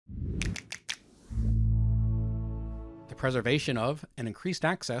preservation of and increased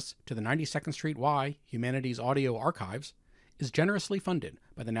access to the 92nd Street Y Humanities Audio Archives is generously funded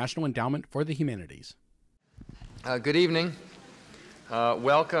by the National Endowment for the Humanities. Good evening.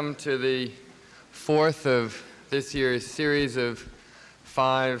 Welcome to the fourth of this year's series of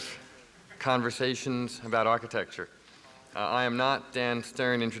 5 conversations about architecture. I am not Dan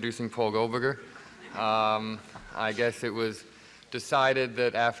Stern introducing Paul Goldberger. I guess it was decided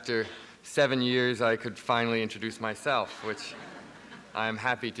that after 7 years I could finally introduce myself, which I am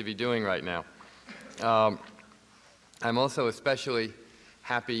happy to be doing right now. I'm also especially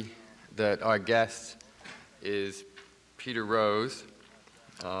happy that our guest is Peter Rose,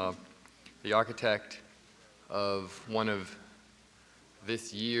 the architect of one of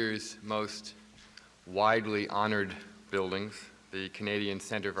this year's most widely honored buildings, the Canadian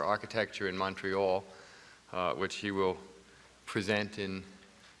Centre for Architecture in Montreal, which he will present in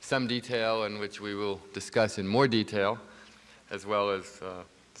some detail and which we will discuss in more detail, as well as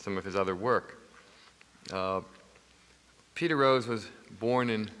some of his other work. Peter Rose was born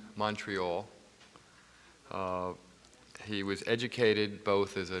in Montreal. He was educated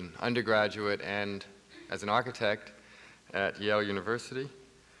both as an undergraduate and as an architect at Yale University,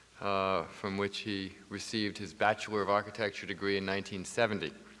 from which he received his Bachelor of Architecture degree in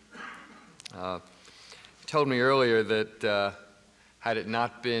 1970. He told me earlier that had it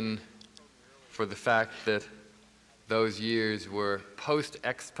not been for the fact that those years were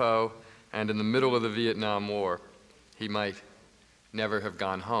post-Expo and in the middle of the Vietnam War, he might never have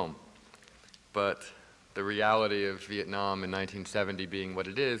gone home. But the reality of Vietnam in 1970 being what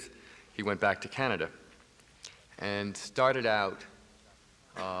it is, he went back to Canada and started out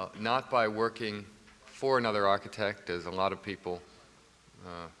not by working for another architect, as a lot of people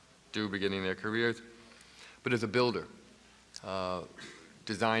do beginning their careers, but as a builder,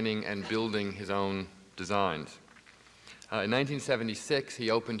 designing and building his own designs. In 1976, he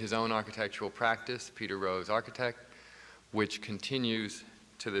opened his own architectural practice, Peter Rose Architect, which continues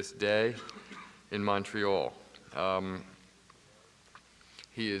to this day in Montreal.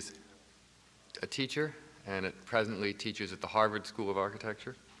 He is a teacher and presently teaches at the Harvard School of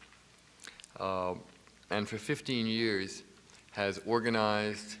Architecture. And for 15 years has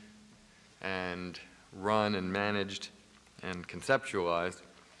organized and run and managed and conceptualized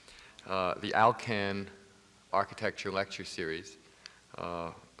the Alcan Architecture Lecture Series,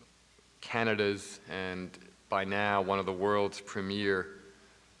 Canada's and by now one of the world's premier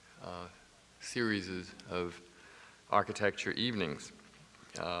series of architecture evenings.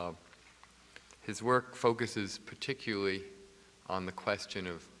 His work focuses particularly on the question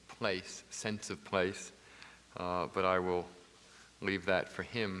of place, sense of place, but I will leave that for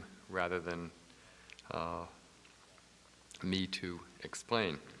him rather than me to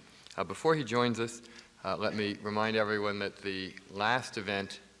explain. Before he joins us, let me remind everyone that the last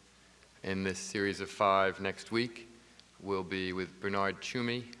event in this series of 5 next week will be with Bernard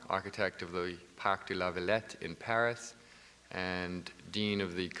Tschumi, architect of the Parc de la Villette in Paris and Dean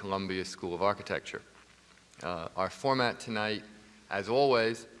of the Columbia School of Architecture. Our format tonight, as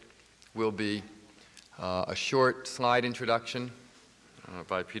always, will be a short slide introduction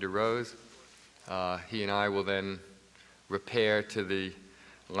by Peter Rose. He and I will then repair to the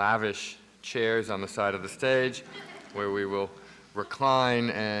lavish chairs on the side of the stage where we will recline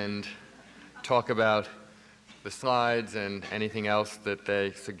and talk about the slides and anything else that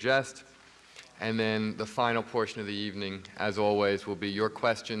they suggest. And then the final portion of the evening, as always, will be your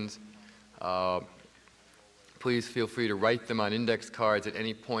questions. Please feel free to write them on index cards at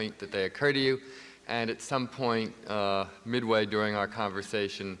any point that they occur to you. And at some point, midway during our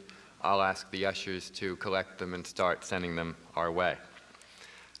conversation, I'll ask the ushers to collect them and start sending them our way.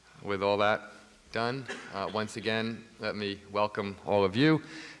 With all that done, once again, let me welcome all of you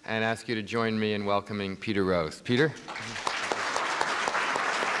and ask you to join me in welcoming Peter Rose. Peter?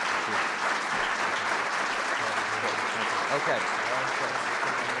 Okay.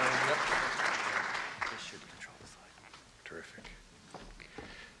 Terrific.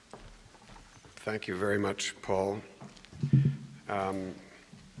 Thank you very much, Paul.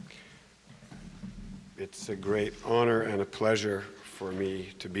 It's a great honor and a pleasure for me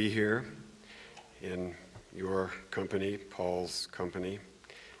to be here in your company, Paul's company,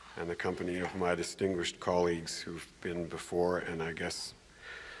 and the company of my distinguished colleagues who've been before, and I guess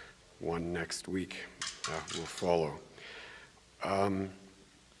one next week will follow.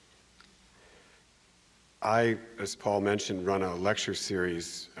 I, as Paul mentioned, run a lecture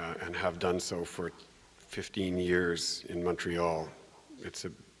series and have done so for 15 years in Montreal. It's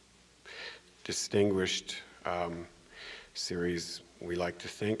a distinguished series, we like to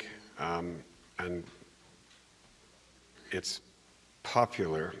think, and it's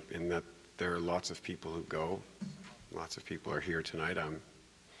popular in that there are lots of people who go. Lots of people are here tonight. I'm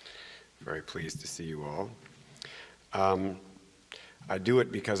very pleased to see you all. I do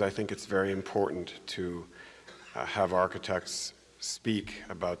it because I think it's very important to have architects speak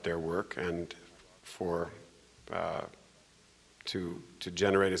about their work and to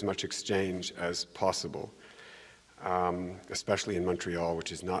generate as much exchange as possible, especially in Montreal,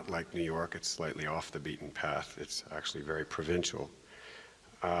 which is not like New York. It's slightly off the beaten path. It's actually very provincial.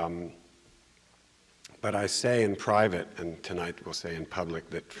 But I say in private, and tonight we'll say in public,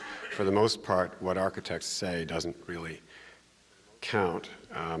 that for the most part, what architects say doesn't really count.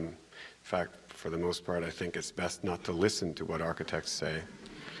 In fact, for the most part, I think it's best not to listen to what architects say.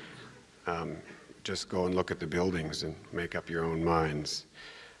 Just go and look at the buildings and make up your own minds.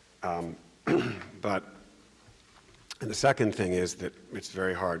 And the second thing is that it's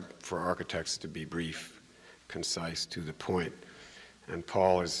very hard for architects to be brief, concise, to the point. And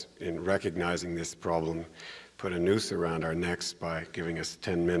Paul is, in recognizing this problem, put a noose around our necks by giving us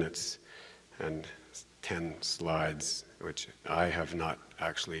 10 minutes and 10 slides, which I have not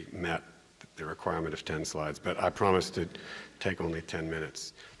actually met the requirement of 10 slides, but I promise to take only 10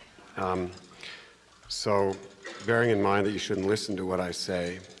 minutes. So bearing in mind that you shouldn't listen to what I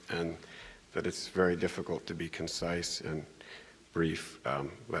say and that it's very difficult to be concise and brief,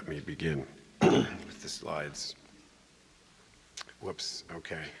 let me begin with the slides. Whoops,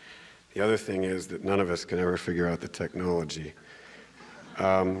 okay. The other thing is that none of us can ever figure out the technology.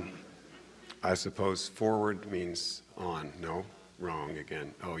 I suppose forward means on. No? Wrong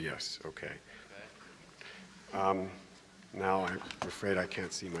again. Oh, yes, okay. Now I'm afraid I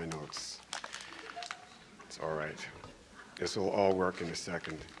can't see my notes. It's all right. This will all work in a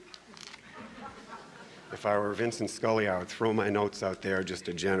second. If I were Vincent Scully, I would throw my notes out there just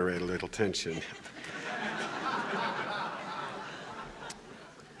to generate a little tension.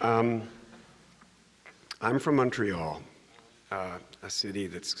 I'm from Montreal, a city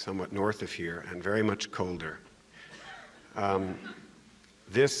that's somewhat north of here and very much colder.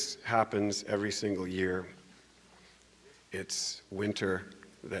 This happens every single year. It's winter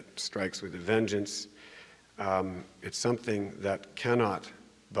that strikes with a vengeance. It's something that cannot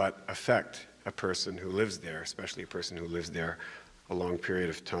but affect a person who lives there, especially a person who lives there a long period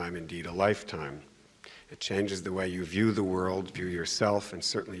of time, indeed a lifetime. It changes the way you view the world, view yourself, and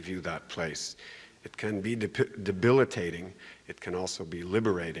certainly view that place. It can be debilitating. It can also be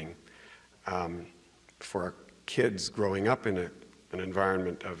liberating. For kids growing up in an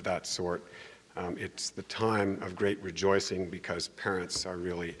environment of that sort, it's the time of great rejoicing because parents are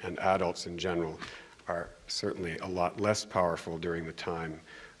really, and adults in general, are certainly a lot less powerful during the time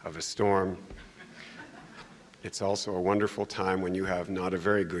of a storm. It's also a wonderful time when you have not a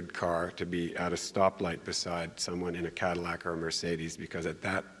very good car to be at a stoplight beside someone in a Cadillac or a Mercedes, because at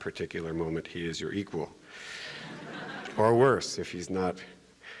that particular moment he is your equal. Or worse, if he's not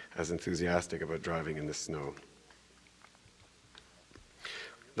as enthusiastic about driving in the snow.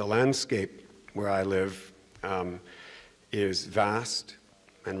 The landscape where I live is vast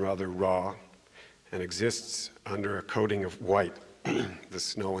and rather raw and exists under a coating of white, the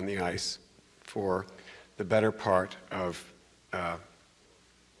snow and the ice, for the better part of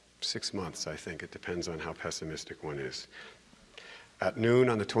 6 months, I think. It depends on how pessimistic one is. At noon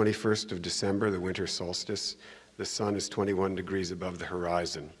on the 21st of December, the winter solstice, the sun is 21 degrees above the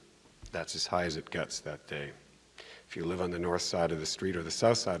horizon. That's as high as it gets that day. If you live on the north side of the street or the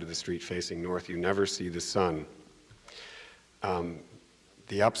south side of the street facing north, you never see the sun.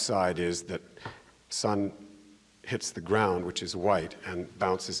 The upside is that sun hits the ground, which is white, and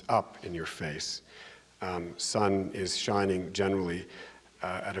bounces up in your face. Sun is shining generally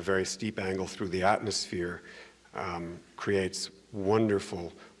at a very steep angle through the atmosphere, creates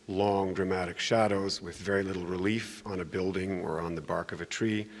wonderful, long, dramatic shadows with very little relief on a building or on the bark of a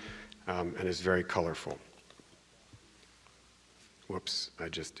tree, and is very colorful. Whoops, I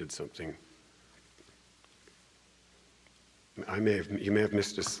just did something. You may have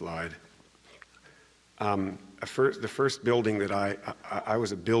missed a slide. The first building that I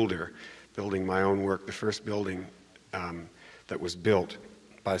was a builder, building my own work. The first building that was built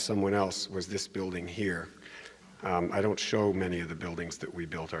by someone else was this building here. I don't show many of the buildings that we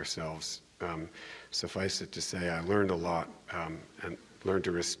built ourselves. Suffice it to say, I learned a lot and learned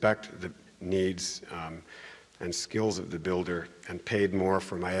to respect the needs and skills of the builder, and paid more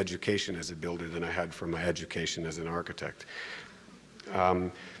for my education as a builder than I had for my education as an architect.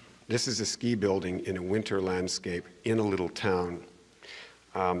 This is a ski building in a winter landscape in a little town.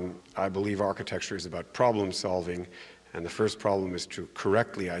 I believe architecture is about problem solving, and the first problem is to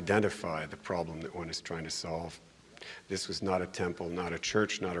correctly identify the problem that one is trying to solve. This was not a temple, not a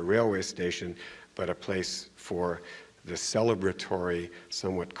church, not a railway station, but a place for the celebratory,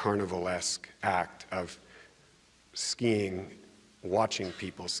 somewhat carnivalesque act of skiing, watching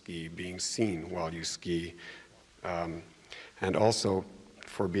people ski, being seen while you ski, and also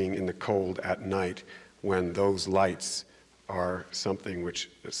for being in the cold at night when those lights are something which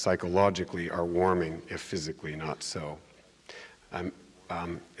psychologically are warming, if physically not so.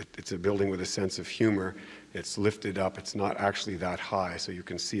 It's a building with a sense of humor. It's lifted up. It's not actually that high, so you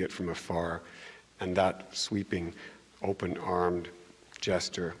can see it from afar. And that sweeping, open-armed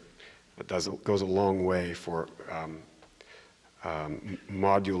gesture goes a long way for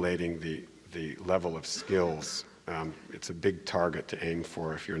modulating the level of skills. It's a big target to aim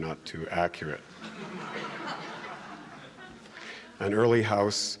for if you're not too accurate. An early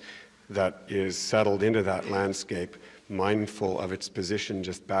house that is settled into that landscape, mindful of its position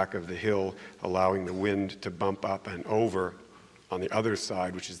just back of the hill, allowing the wind to bump up and over. On the other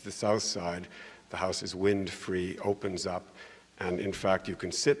side, which is the south side, the house is wind-free, opens up, and in fact you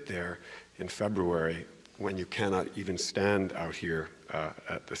can sit there in February when you cannot even stand out here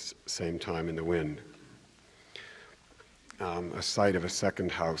at the same time in the wind. A site of a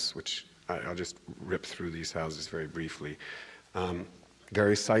second house, which I'll just rip through these houses very briefly.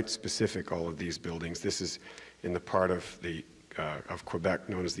 Very site-specific, all of these buildings. This is in the part of Quebec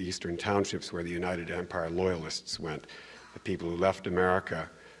known as the Eastern Townships, where the United Empire Loyalists went, the people who left America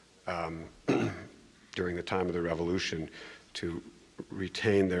during the time of the Revolution to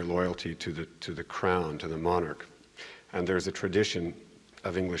retain their loyalty to the crown, to the monarch. And there's a tradition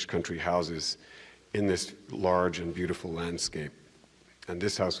of English country houses in this large and beautiful landscape. And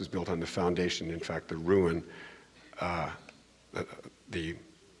this house was built on the foundation, in fact, the ruin, the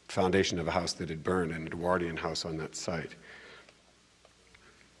foundation of a house that had burned, an Edwardian house on that site.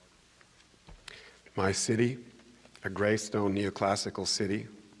 My city, a gray stone neoclassical city,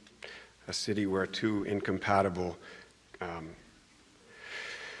 a city where two incompatible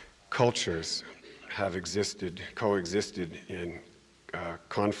cultures have coexisted in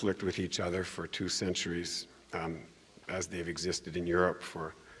conflict with each other for 2 centuries, as they've existed in Europe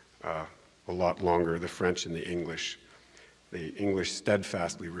for a lot longer, the French and the English. The English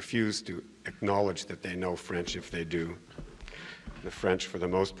steadfastly refuse to acknowledge that they know French if they do. The French, for the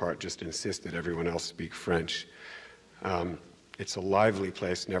most part, just insist that everyone else speak French. It's a lively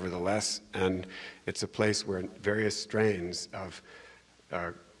place, nevertheless, and it's a place where various strains of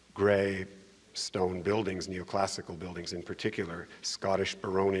gray stone buildings, neoclassical buildings in particular, Scottish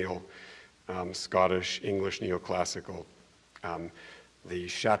baronial, Scottish, English neoclassical, the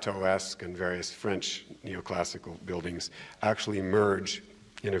chateau-esque and various French neoclassical buildings actually merge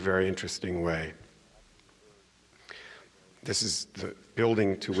in a very interesting way. This is the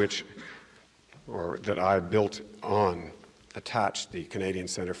building to which, or that I built on, attached the Canadian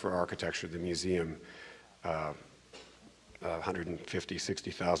Centre for Architecture, the museum, 150,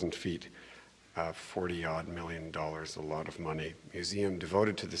 60,000 feet, $40-odd million, a lot of money. Museum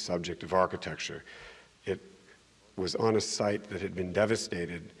devoted to the subject of architecture. It was on a site that had been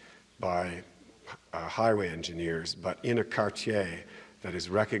devastated by highway engineers, but in a quartier that is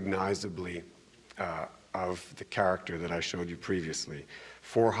recognizably of the character that I showed you previously.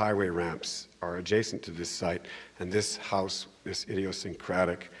 4 highway ramps are adjacent to this site, and this house, this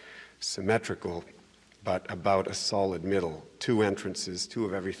idiosyncratic, symmetrical, but about a solid middle. 2 entrances, 2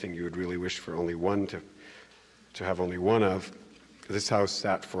 of everything you would really wish for only one to have only one of. This house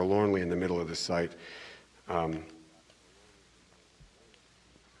sat forlornly in the middle of the site.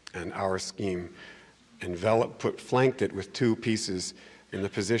 And our scheme flanked it with 2 pieces in the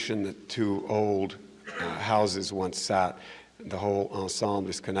position that 2 old houses once sat. The whole ensemble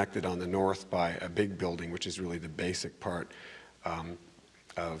is connected on the north by a big building, which is really the basic part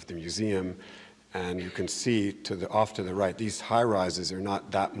of the museum. And you can see off to the right, these high-rises are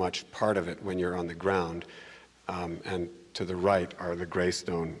not that much part of it when you're on the ground. And to the right are the gray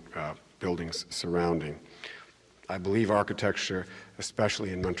stone buildings surrounding. I believe architecture,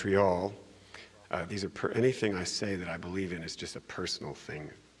 especially in Montreal, anything I say that I believe in is just a personal thing.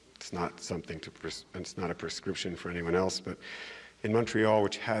 It's not something it's not a prescription for anyone else, but in Montreal,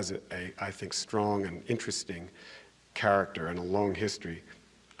 which has I think, strong and interesting character and a long history,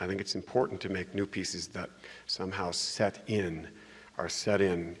 I think it's important to make new pieces that somehow are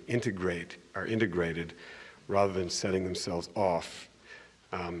integrated, rather than setting themselves off,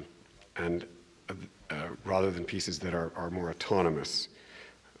 and rather than pieces that are more autonomous.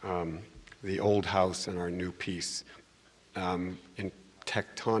 The old house and our new piece, in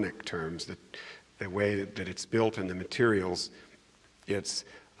tectonic terms, the way that it's built and the materials, it's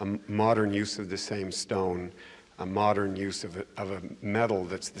a modern use of the same stone, a modern use of a metal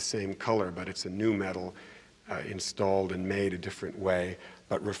that's the same color, but it's a new metal installed and made a different way,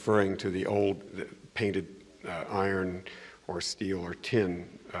 but referring to the old painted iron or steel or tin,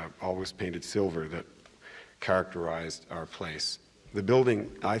 always painted silver, that characterized our place. The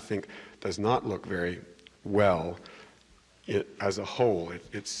building, I think, does not look very well as a whole.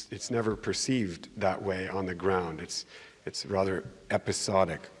 It's never perceived that way on the ground. It's rather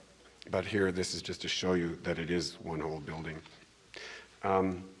episodic. But here, this is just to show you that it is one whole building.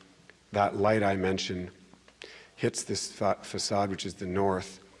 That light I mentioned hits this facade, which is the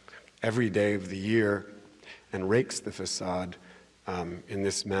north, every day of the year and rakes the facade in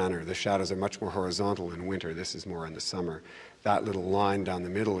this manner. The shadows are much more horizontal in winter. This is more in the summer. That little line down the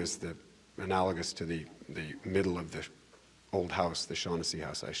middle is analogous to the middle of the old house, the Shaughnessy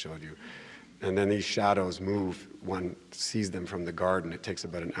house I showed you. And then these shadows move. One sees them from the garden. It takes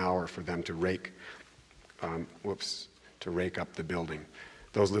about an hour for them to rake, to rake up the building.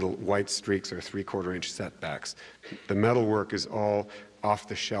 Those little white streaks are 3/4 inch setbacks. The metalwork is all off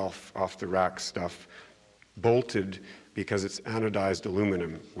the shelf, off the rack stuff, bolted because it's anodized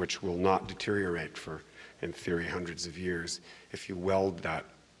aluminum, which will not deteriorate for, in theory, hundreds of years. If you weld that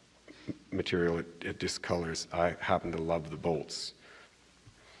material, it discolors. I happen to love the bolts.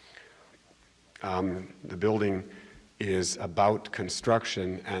 The building is about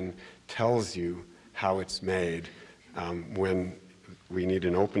construction and tells you how it's made. When we need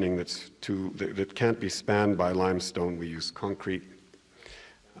an opening that can't be spanned by limestone, we use concrete.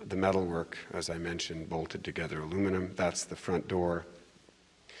 The metalwork, as I mentioned, bolted together aluminum. That's the front door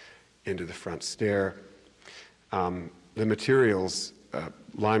into the front stair. The materials,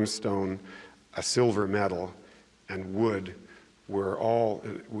 limestone, a silver metal, and wood were all,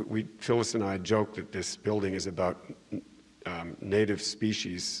 Phyllis and I joked that this building is about native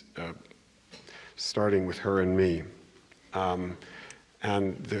species, starting with her and me.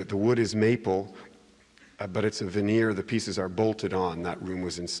 And the wood is maple, but it's a veneer. The pieces are bolted on. That room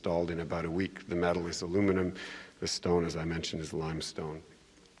was installed in about a week. The metal is aluminum. The stone, as I mentioned, is limestone.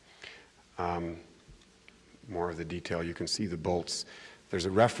 More of the detail, you can see the bolts. There's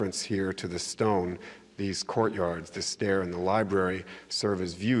a reference here to the stone. These courtyards, the stair and the library, serve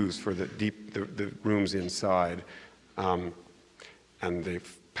as views for the rooms inside. And the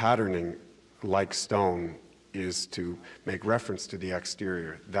patterning, like stone, is to make reference to the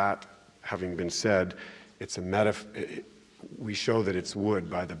exterior. That having been said, it's a we show that it's wood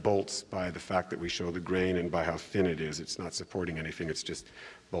by the bolts, by the fact that we show the grain, and by how thin it is. It's not supporting anything, it's just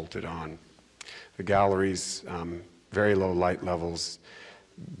bolted on. The galleries, very low light levels,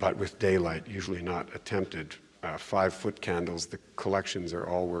 but with daylight, usually not attempted. 5-foot candles. The collections are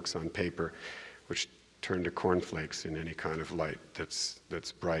all works on paper, which turn to cornflakes in any kind of light that's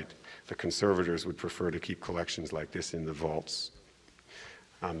bright. The conservators would prefer to keep collections like this in the vaults.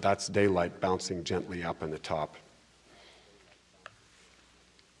 That's daylight bouncing gently up on the top.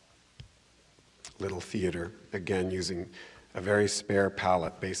 Little theater, again using a very spare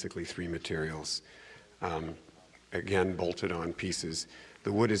palette, basically 3 materials. Again, bolted on pieces.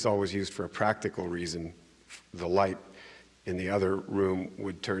 The wood is always used for a practical reason. The light in the other room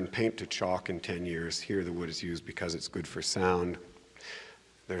would turn paint to chalk in 10 years. Here the wood is used because it's good for sound.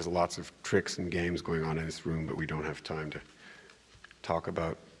 There's lots of tricks and games going on in this room, but we don't have time to talk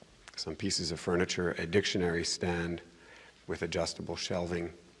about. Some pieces of furniture, a dictionary stand with adjustable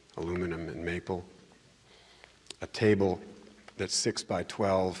shelving, aluminum and maple. A table that's 6 by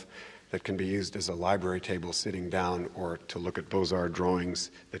 12 that can be used as a library table sitting down, or to look at Beaux-Arts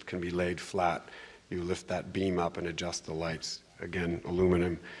drawings that can be laid flat. You lift that beam up and adjust the lights. Again,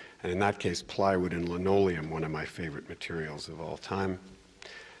 aluminum, and in that case, plywood and linoleum, one of my favorite materials of all time.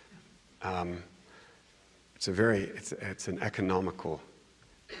 It's an economical,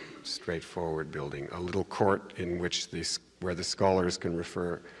 straightforward building. A little court in which where the scholars can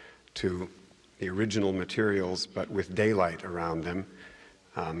refer to the original materials, but with daylight around them.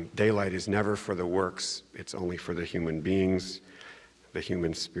 Daylight is never for the works, it's only for the human beings. The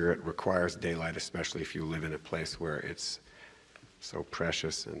human spirit requires daylight, especially if you live in a place where it's so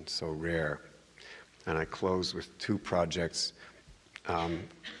precious and so rare. And I close with 2 projects,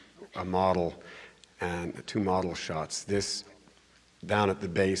 a model and 2 model shots. This, down at the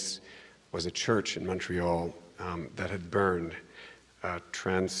base, was a church in Montreal that had burned. A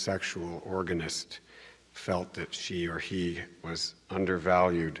transsexual organist felt that she or he was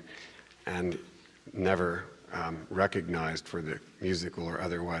undervalued and never recognized for the musical or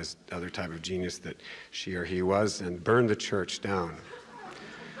otherwise other type of genius that she or he was, and burned the church down.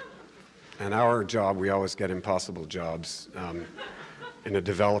 And our job, we always get impossible jobs, in a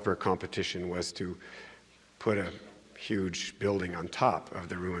developer competition, was to put a huge building on top of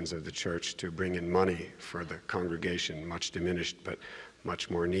the ruins of the church to bring in money for the congregation, much diminished but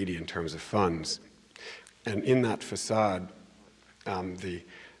much more needy in terms of funds. And in that facade, the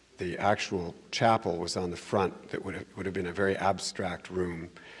actual chapel was on the front. That would have been a very abstract room.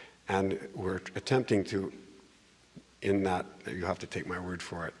 And we're attempting to, in that, you have to take my word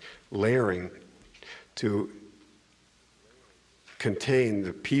for it, layering to contain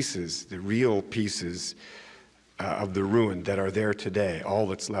the pieces, the real pieces of the ruin that are there today, all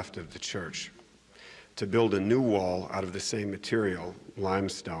that's left of the church. To build a new wall out of the same material,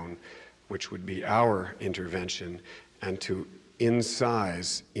 limestone, which would be our intervention, and to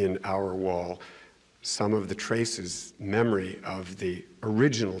incise in our wall some of the traces, memory of the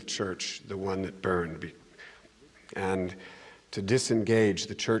original church, the one that burned. And to disengage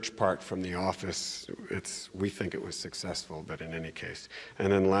the church part from the office, we think it was successful, but in any case.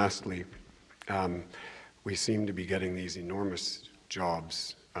 And then lastly, we seem to be getting these enormous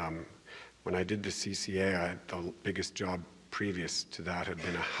jobs. When I did the CCA, the biggest job previous to that had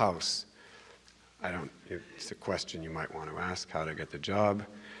been a house. It's a question you might want to ask, how to get the job.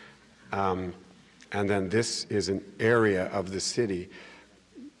 And then this is an area of the city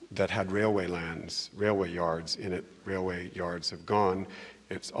that had railway lands, railway yards in it. Railway yards have gone.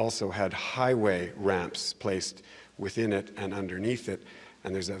 It's also had highway ramps placed within it and underneath it.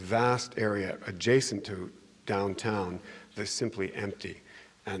 And there's a vast area adjacent to downtown that's simply empty.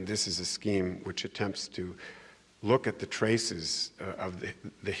 And this is a scheme which attempts to look at the traces of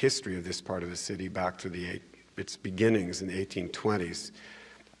the history of this part of the city back to its beginnings in the 1820s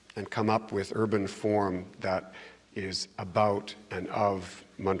and come up with urban form that is about and of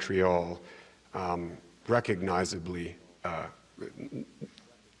Montreal, recognizably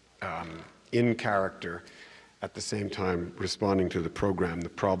in character, at the same time responding to the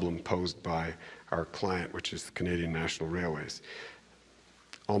problem posed by our client, which is the Canadian National Railways.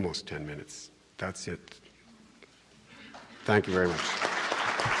 Almost 10 minutes. That's it. Thank you very much.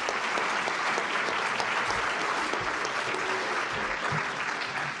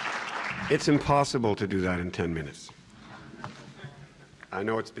 It's impossible to do that in 10 minutes. I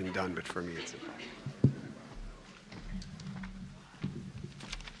know it's been done, but for me it's impossible.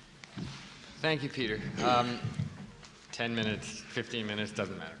 Thank you, Peter. 10 minutes, 15 minutes,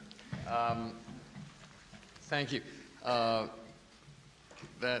 doesn't matter. Thank you.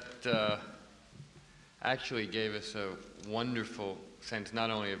 That actually gave us a wonderful sense not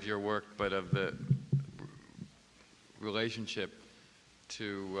only of your work, but of the relationship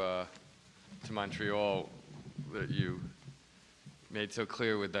to Montreal that you made so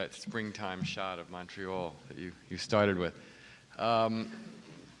clear with that springtime shot of Montreal that you started with.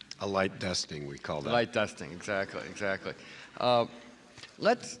 A light dusting, we call that. Light dusting, exactly.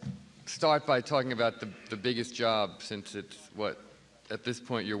 Let's start by talking about the biggest job, since it's what, at this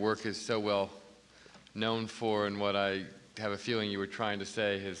point, your work is so well known for, and what I have a feeling you were trying to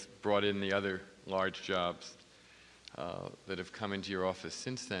say has brought in the other large jobs that have come into your office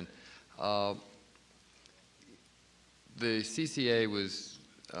since then. The CCA was,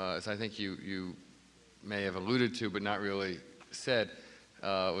 as I think you may have alluded to, but not really said,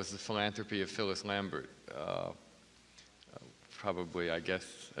 was the philanthropy of Phyllis Lambert. Probably, I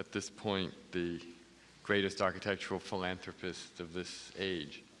guess, at this point, the greatest architectural philanthropist of this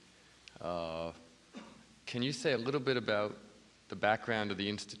age. Can you say a little bit about the background of the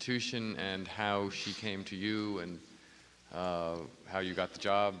institution and how she came to you, and how you got the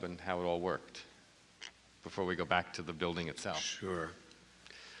job and how it all worked, before we go back to the building itself? Sure.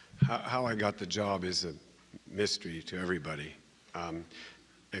 How I got the job is a mystery to everybody,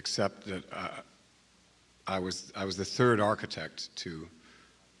 except that I was the third architect to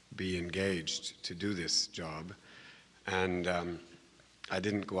be engaged to do this job, and I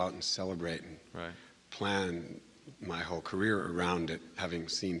didn't go out and celebrate and plan my whole career around it, having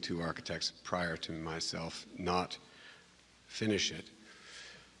seen two architects prior to myself not finish it.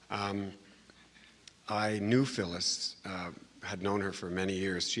 I knew Phyllis, had known her for many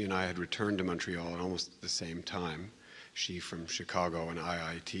years. She and I had returned to Montreal at almost the same time. She from Chicago and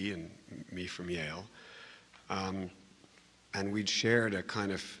IIT, and me from Yale. And we'd shared a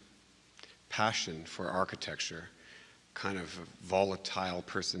kind of passion for architecture, kind of volatile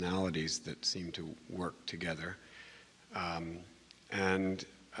personalities that seemed to work together.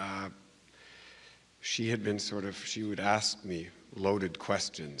 She had been she would ask me loaded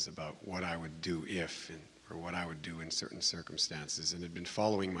questions about what I would do if, or what I would do in certain circumstances, and had been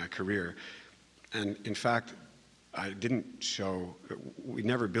following my career. And in fact, we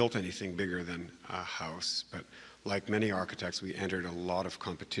never built anything bigger than a house, but like many architects, we entered a lot of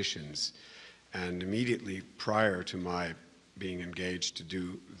competitions And immediately prior to my being engaged to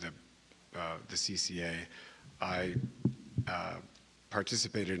do the CCA, I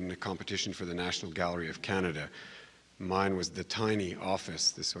participated in a competition for the National Gallery of Canada. Mine was the tiny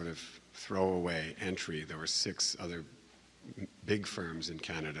office, the sort of throwaway entry. There were 6 other big firms in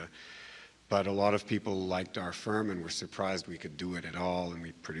Canada, but a lot of people liked our firm and were surprised we could do it at all, and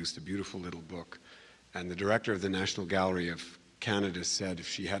we produced a beautiful little book. And the director of the National Gallery of Canada said if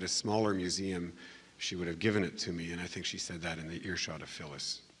she had a smaller museum, she would have given it to me, and I think she said that in the earshot of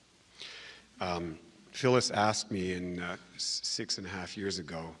Phyllis. Phyllis asked me in 6.5 years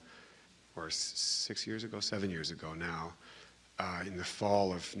ago, or 6 years ago, 7 years ago now, in the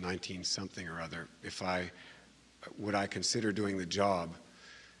fall of 19-something or other, if would I consider doing the job?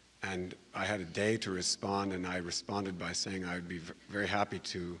 And I had a day to respond, and I responded by saying I would be very happy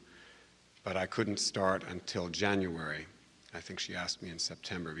to, but I couldn't start until January. I think she asked me in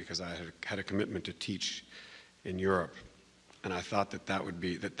September because I had a commitment to teach in Europe. And I thought that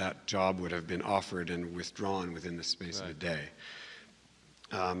that job would have been offered and withdrawn within the space of a day.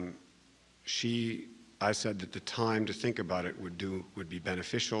 I said that the time to think about it would be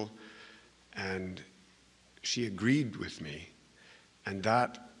beneficial, and she agreed with me. And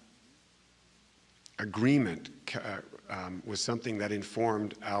that agreement was something that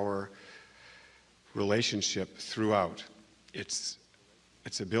informed our relationship throughout. It's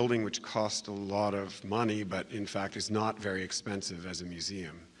a building which cost a lot of money, but in fact is not very expensive as a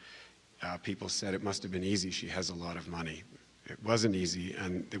museum. People said it must have been easy, she has a lot of money. It wasn't easy,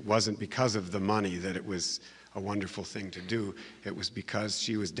 and it wasn't because of the money that it was a wonderful thing to do. It was because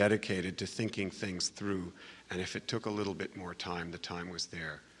she was dedicated to thinking things through, and if it took a little bit more time, the time was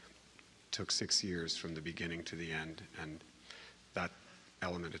there. It took 6 years from the beginning to the end, and that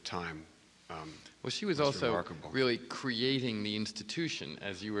element of time well, she was also remarkable. Really creating the institution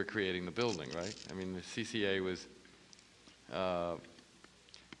as you were creating the building, right? I mean, the CCA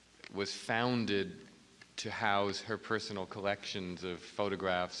was founded to house her personal collections of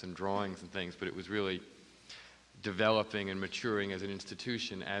photographs and drawings and things, but it was really developing and maturing as an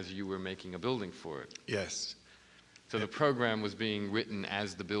institution as you were making a building for it. Yes. So the program was being written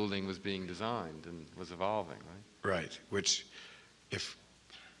as the building was being designed and was evolving, right? Right, which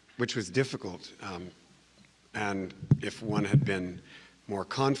was difficult, and if one had been more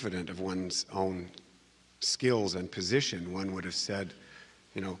confident of one's own skills and position, one would have said,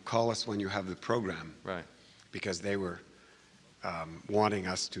 you know, call us when you have the program. Right. Because they were wanting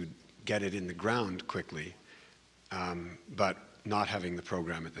us to get it in the ground quickly, but not having the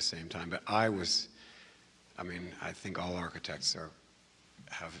program at the same time. But I think all architects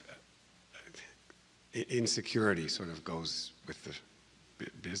have insecurity sort of goes with the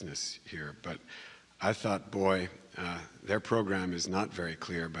business here, but I thought, boy, their program is not very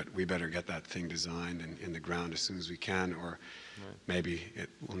clear, but we better get that thing designed and in the ground as soon as we can, or maybe it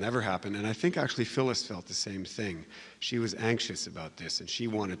will never happen. And I think actually Phyllis felt the same thing. She was anxious about this, and she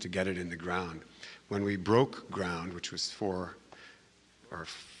wanted to get it in the ground. When we broke ground, which was 4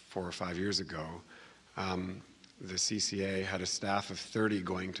 or 5 years ago, the CCA had a staff of 30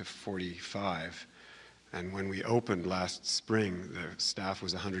 going to 45. And when we opened last spring, the staff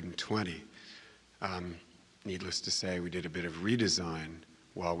was 120. Needless to say, we did a bit of redesign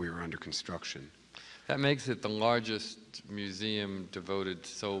while we were under construction. That makes it the largest museum devoted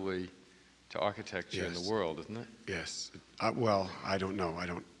solely to architecture in the world, isn't it? Yes. Well, I don't know. I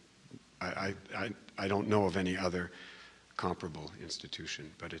don't know of any other comparable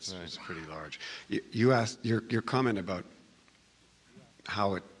institution, but it's pretty large. You asked your comment about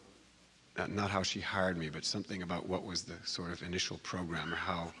how it. Not how she hired me, but something about what was the sort of initial program,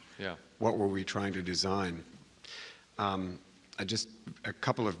 or what were we trying to design. Just a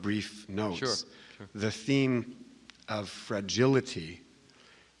couple of brief notes. Sure. The theme of fragility,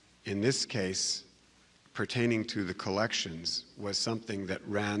 in this case, pertaining to the collections, was something that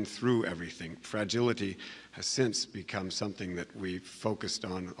ran through everything. Fragility has since become something that we focused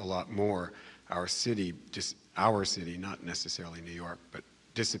on a lot more. Our city, not necessarily New York, but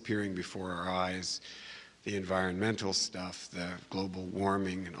disappearing before our eyes, the environmental stuff, the global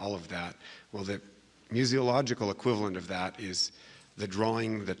warming and all of that. Well, the museological equivalent of that is the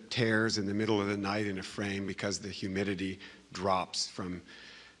drawing that tears in the middle of the night in a frame because the humidity drops from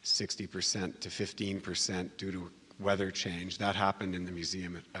 60% to 15% due to weather change. That happened in the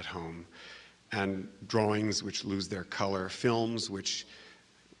museum at home. And drawings which lose their color, films which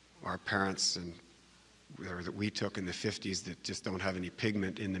our parents and or that we took in the 50s that just don't have any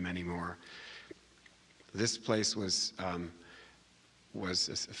pigment in them anymore. This place was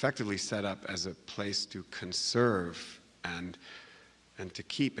effectively set up as a place to conserve and and to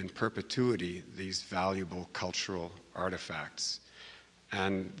keep in perpetuity these valuable cultural artifacts.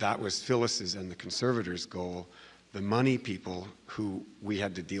 And that was Phyllis's and the conservators' goal. The money people who we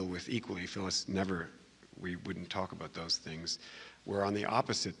had to deal with equally, Phyllis never, we wouldn't talk about those things, were on the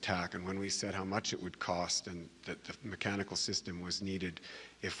opposite tack. And when we said how much it would cost and that the mechanical system was needed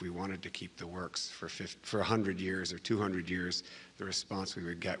if we wanted to keep the works for 100 years or 200 years, the response we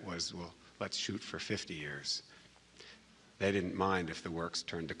would get was, well, let's shoot for 50 years. They didn't mind if the works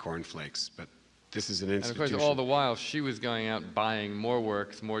turned to cornflakes, but this is an institution. And of course, all the while, she was going out buying more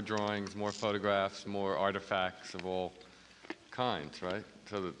works, more drawings, more photographs, more artifacts of all kinds, right?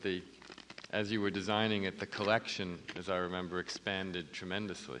 So that the, as you were designing it, the collection, as I remember, expanded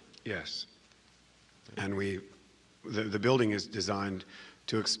tremendously. Yes. And the building is designed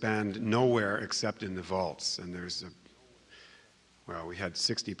to expand nowhere except in the vaults. And there's well, we had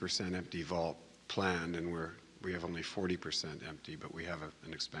 60% empty vault planned, and we have only 40% empty, but we have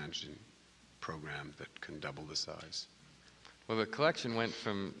an expansion program that can double the size. Well, the collection went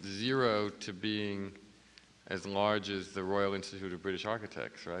from 0 to being as large as the Royal Institute of British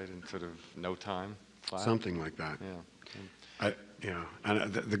Architects, right? In sort of no time, flat? Something like that. Yeah.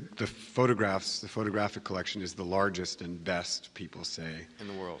 And the photographs, the photographic collection is the largest and best, people say. In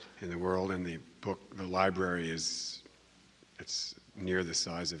the world. In the world, and the library it's near the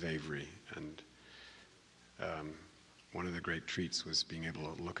size of Avery. And one of the great treats was being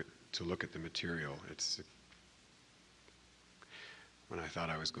able to look at the material. When I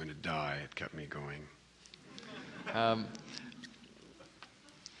thought I was going to die, it kept me going.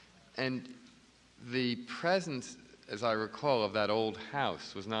 And the presence, as I recall, of that old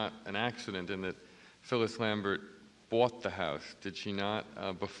house was not an accident in that Phyllis Lambert bought the house, did she not,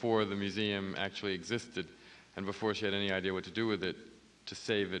 before the museum actually existed and before she had any idea what to do with it to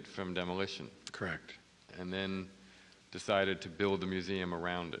save it from demolition? Correct. And then decided to build a museum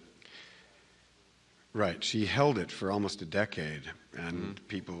around it. Right. She held it for almost a decade, and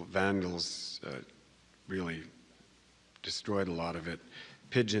vandals, really destroyed a lot of it.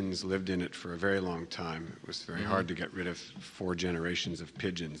 Pigeons lived in it for a very long time. It was very hard to get rid of 4 generations of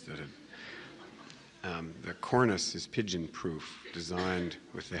pigeons that had. The cornice is pigeon-proof, designed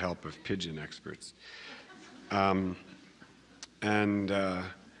with the help of pigeon experts.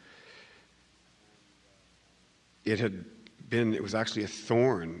 It was actually a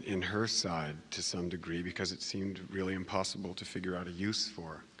thorn in her side to some degree because it seemed really impossible to figure out a use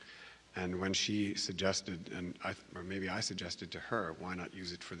for. And when she suggested, or maybe I suggested to her, why not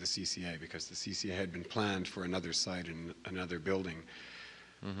use it for the CCA? Because the CCA had been planned for another site in another building.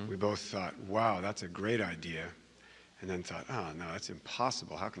 We both thought, wow, that's a great idea. And then thought, oh, no, that's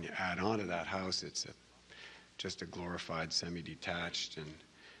impossible. How can you add on to that house? It's just a glorified semi-detached. And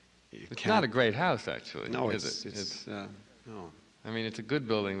it's not a great house, actually, no, is it? No. I mean, it's a good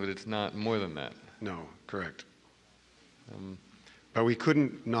building, but it's not more than that. No, correct. But we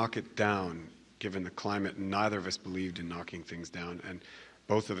couldn't knock it down, given the climate, and neither of us believed in knocking things down. And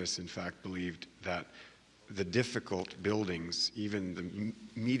both of us, in fact, believed that the difficult buildings, even the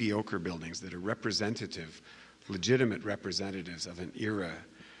mediocre buildings that are representative, legitimate representatives of an era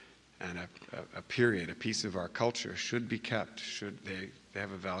and a period, a piece of our culture, should be kept. They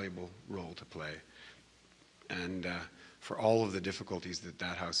have a valuable role to play. And for all of the difficulties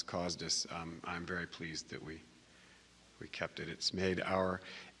that house caused us, I'm very pleased that we kept it. It's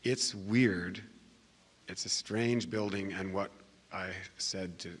weird. It's a strange building, and what I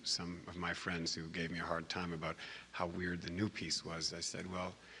said to some of my friends who gave me a hard time about how weird the new piece was, I said,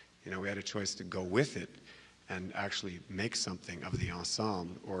 well, we had a choice to go with it and actually make something of the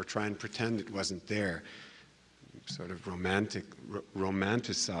ensemble or try and pretend it wasn't there, sort of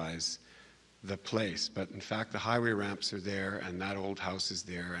romanticize the place. But in fact, the highway ramps are there, and that old house is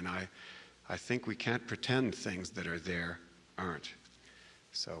there, and I think we can't pretend things that are there aren't.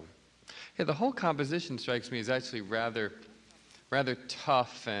 So, yeah, the whole composition strikes me as actually rather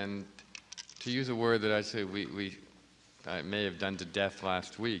tough, and to use a word that actually I may have done to death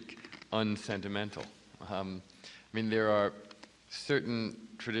last week, unsentimental. I mean, there are certain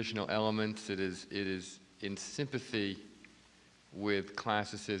traditional elements. It is in sympathy with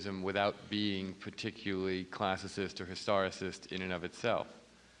classicism without being particularly classicist or historicist in and of itself.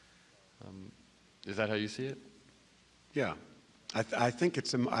 Is that how you see it? Yeah, I think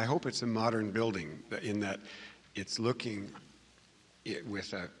I hope it's a modern building in that it's looking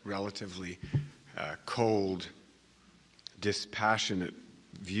with a relatively cold, dispassionate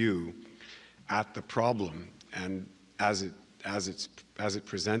view at the problem and as it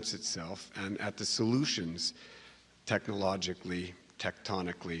presents itself, and at the solutions technologically,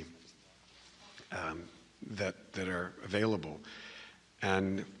 tectonically that are available.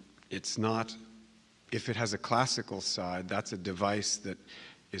 And it's not, if it has a classical side, that's a device that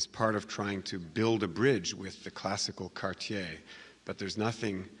is part of trying to build a bridge with the classical quartier. But there's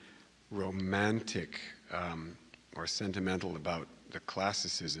nothing romantic or sentimental about the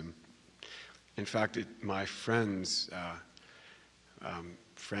classicism. In fact, my friends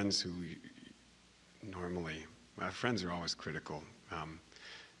who normally, my friends are always critical,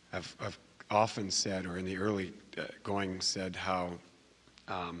 have often said, or in the early going said, how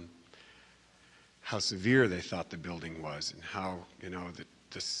severe they thought the building was, and how,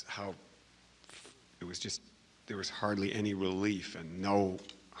 how it was just, there was hardly any relief and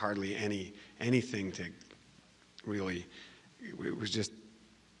hardly anything to really, it was just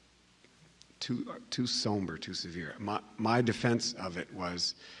too somber, too severe. My defense of it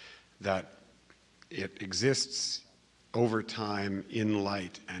was that it exists over time in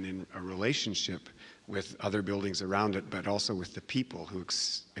light and in a relationship with other buildings around it, but also with the people who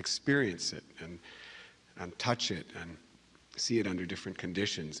experience it and touch it and see it under different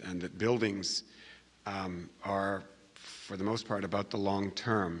conditions, and that buildings are, for the most part, about the long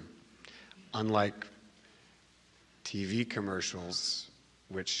term, unlike TV commercials,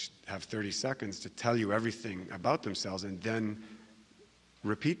 which have 30 seconds to tell you everything about themselves and then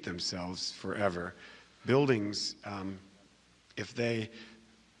repeat themselves forever. Buildings, if they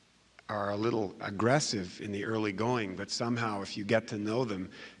are a little aggressive in the early going, but somehow if you get to know them,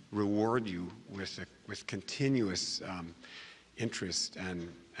 reward you with continuous interest and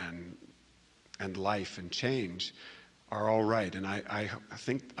life and change, are all right. And I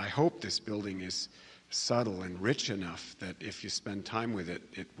hope this building is subtle and rich enough that if you spend time with it,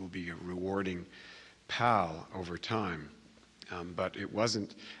 it will be a rewarding pal over time. But it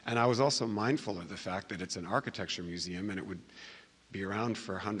wasn't, and I was also mindful of the fact that it's an architecture museum and it would be around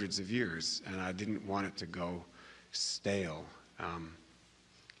for hundreds of years, and I didn't want it to go stale.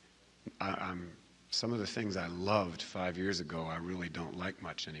 Some of the things I loved 5 years ago, I really don't like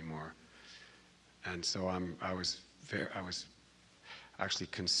much anymore. And so I was actually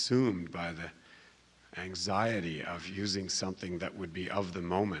consumed by the anxiety of using something that would be of the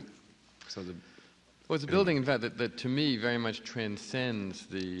moment. So well, it's a building, in fact, that to me very much transcends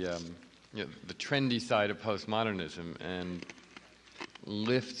the trendy side of postmodernism and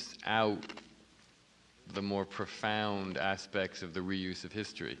lifts out the more profound aspects of the reuse of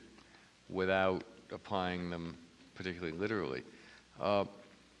history without applying them particularly literally.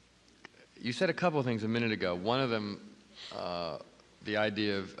 You said a couple of things a minute ago. One of them, the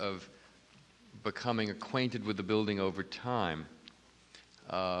idea of becoming acquainted with the building over time,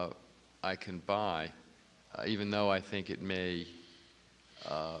 I can buy, even though I think it may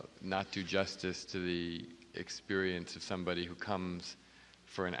not do justice to the experience of somebody who comes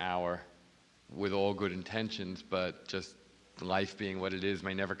for an hour with all good intentions, but just life being what it is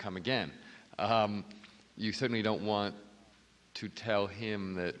may never come again. You certainly don't want to tell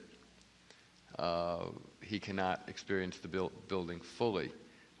him that he cannot experience the building fully.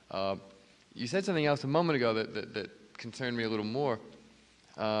 You said something else a moment ago that concerned me a little more,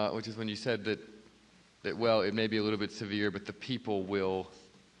 which is when you said that well, it may be a little bit severe, but the people will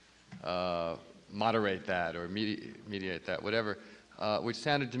moderate that or mediate that, whatever, which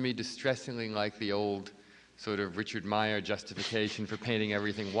sounded to me distressingly like the old sort of Richard Meyer justification for painting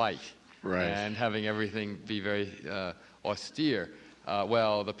everything white, right, and having everything be very austere.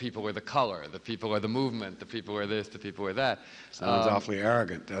 Well, the people are the color, the people are the movement, the people are this, the people are that. Sounds awfully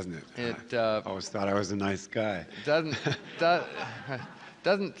arrogant, doesn't it? I always thought I was a nice guy.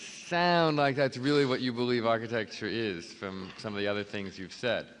 Doesn't sound like that's really what you believe architecture is from some of the other things you've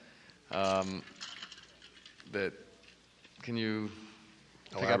said. Can you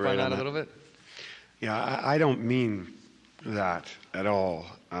pick up on that a little bit? Yeah, I don't mean that at all.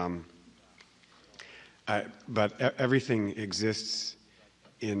 But everything exists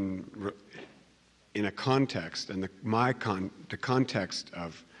in a context, and the context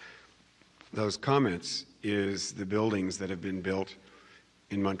of those comments is the buildings that have been built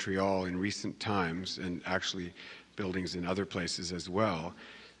in Montreal in recent times, and actually buildings in other places as well,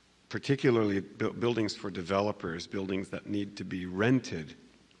 particularly buildings for developers, buildings that need to be rented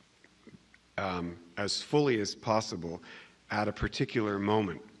as fully as possible at a particular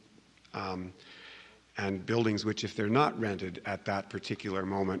moment. And buildings which, if they're not rented at that particular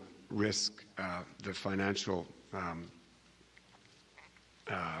moment, risk the financial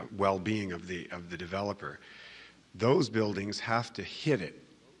well-being of the developer. Those buildings have to hit it.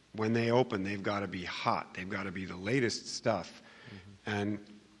 When they open, they've got to be hot. They've got to be the latest stuff, and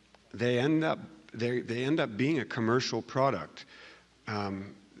they end up being a commercial product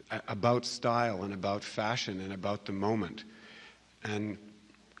about style and about fashion and about the moment. And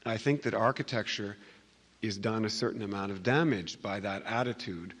I think that architecture is done a certain amount of damage by that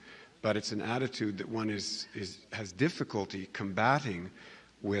attitude, but it's an attitude that one has difficulty combating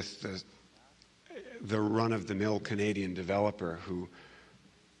with the run-of-the-mill Canadian developer who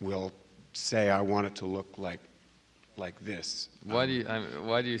will say, I want it to look like this. Why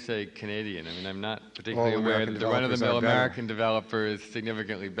do you say Canadian? I mean, I'm not particularly aware American that the run-of-the-mill developers are better. American developer is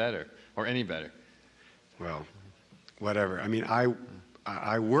significantly better, or any better. Well, whatever. I mean,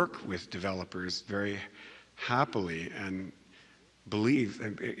 I work with developers very happily and believe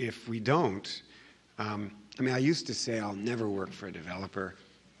if we don't, I mean, I used to say I'll never work for a developer.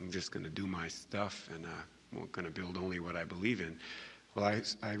 I'm just going to do my stuff and I'm going to build only what I believe in. Well,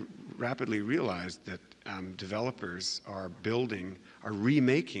 I rapidly realized that developers are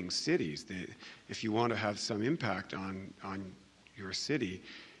remaking cities. If you want to have some impact on your city,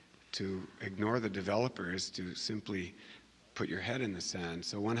 to ignore the developers, to simply put your head in the sand.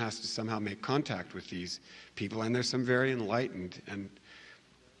 So one has to somehow make contact with these people, and there's some very enlightened and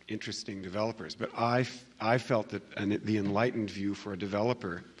interesting developers. But I felt that the enlightened view for a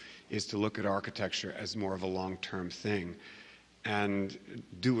developer is to look at architecture as more of a long-term thing and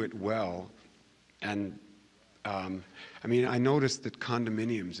do it well. And I mean, I noticed that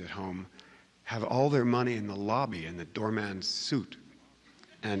condominiums at home have all their money in the lobby in the doorman's suit.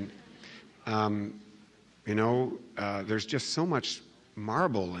 And you know, there's just so much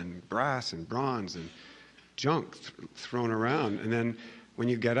marble and brass and bronze and junk thrown around. And then when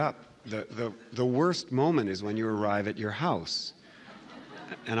you get up, the worst moment is when you arrive at your house.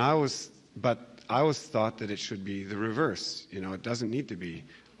 And I always thought that it should be the reverse. You know, it doesn't need to be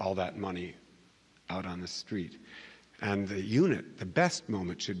all that money out on the street. And the best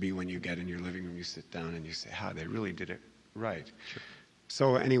moment should be when you get in your living room, you sit down and you say, they really did it right. Sure.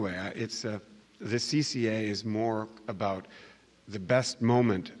 So anyway, the CCA is more about the best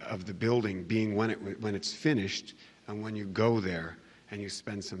moment of the building being when it's finished and when you go there and you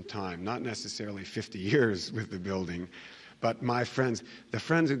spend some time, not necessarily 50 years with the building, but my friends, the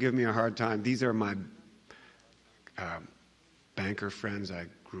friends who give me a hard time, these are my banker friends I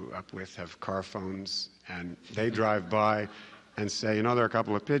grew up with, have car phones, and they drive by and say, you know, there are a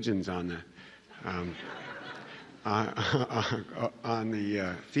couple of pigeons on the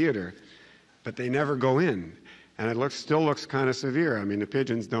theater, but they never go in, and it still looks kind of severe. I mean, the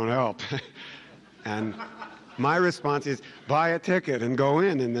pigeons don't help. And my response is, buy a ticket and go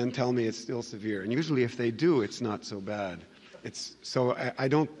in, and then tell me it's still severe. And usually if they do, it's not so bad.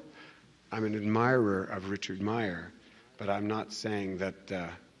 I'm an admirer of Richard Meyer, but I'm not saying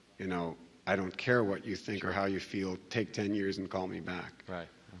that, you know, I don't care what you think or how you feel. Take 10 years and call me back. Right,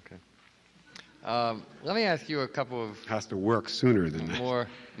 okay. Let me ask you a couple of... Has to work sooner than that.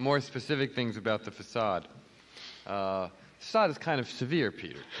 More specific things about the facade. The facade is kind of severe,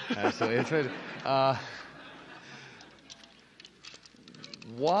 Peter.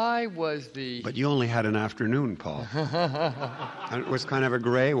 Why was the... But you only had an afternoon, Paul. And it was kind of a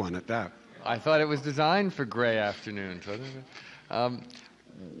gray one at that. I thought it was designed for gray afternoons.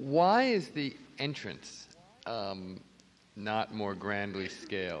 Why is the entrance not more grandly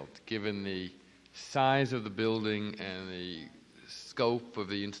scaled, given the size of the building and the scope of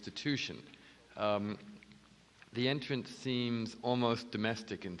the institution? The entrance seems almost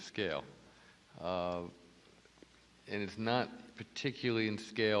domestic in scale, and it's not particularly in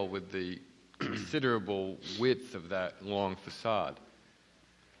scale with the considerable width of that long facade.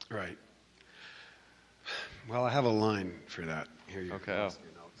 Right. Well, I have a line for that. Here you go. Okay.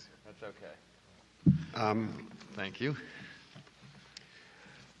 That's okay. Thank you.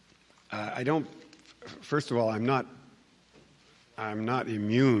 First of all, I'm not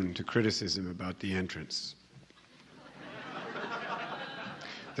immune to criticism about the entrance.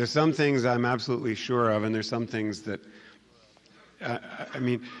 There's some things I'm absolutely sure of, and there's some things that,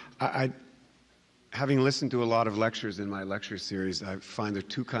 having listened to a lot of lectures in my lecture series, I find there are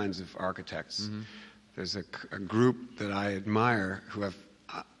two kinds of architects. Mm-hmm. There's a group that I admire who have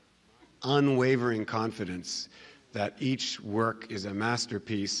unwavering confidence that each work is a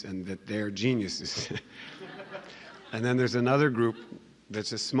masterpiece and that they're geniuses. And then there's another group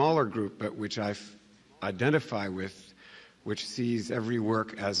that's a smaller group, but which I identify with, which sees every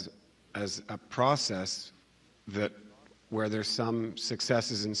work as a process where there's some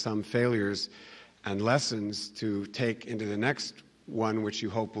successes and some failures and lessons to take into the next one, which you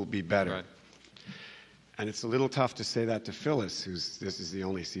hope will be better. Right. And it's a little tough to say that to Phyllis, this is the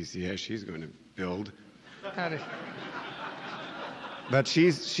only CCA she's going to build. But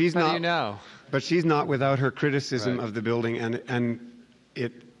she's not. How do you know? But she's not without her criticism Right. of the building, and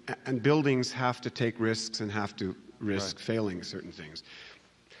buildings have to take risks and have to risk failing certain things.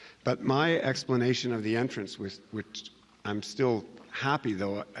 But my explanation of the entrance, which I'm still happy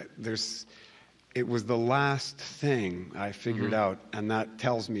though, it was the last thing I figured out, and that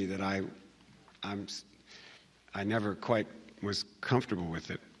tells me that I never quite was comfortable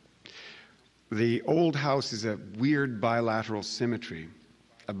with it. The old house is a weird bilateral symmetry,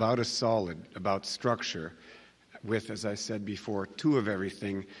 about a solid, about structure, with, as I said before, two of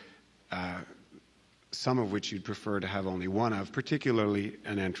everything, some of which you'd prefer to have only one of, particularly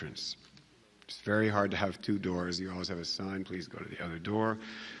an entrance. It's very hard to have two doors. You always have a sign, please go to the other door.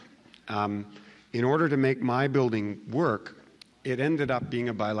 In order to make my building work, it ended up being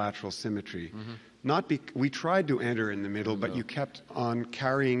a bilateral symmetry. We tried to enter in the middle, but you kept on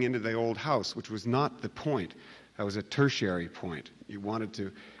carrying into the old house, which was not the point. That was a tertiary point. You wanted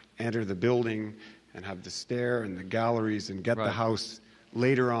to enter the building and have the stair and the galleries and get the house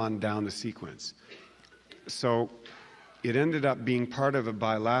later on down the sequence. So it ended up being part of a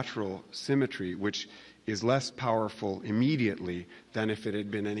bilateral symmetry, which is less powerful immediately than if it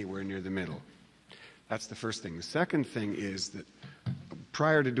had been anywhere near the middle. That's the first thing. The second thing is that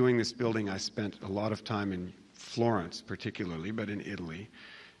prior to doing this building, I spent a lot of time in Florence particularly, but in Italy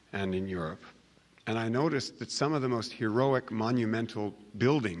and in Europe. And I noticed that some of the most heroic monumental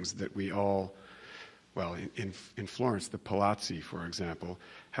buildings that we all, well, in Florence, the palazzi, for example,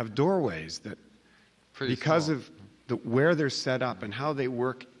 have doorways that, because of where they're set up and how they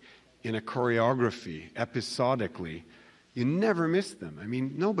work in a choreography, episodically, you never miss them. I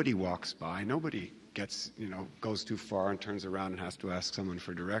mean, nobody walks by, nobody gets, goes too far and turns around and has to ask someone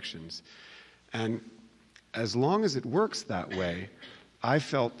for directions. And as long as it works that way, I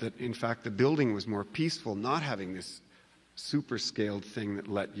felt that, in fact, the building was more peaceful, not having this super-scaled thing that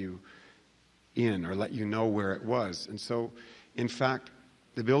let you in or let you know where it was. And so, in fact,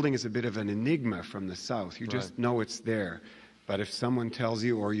 the building is a bit of an enigma from the south. You just know it's there. But if someone tells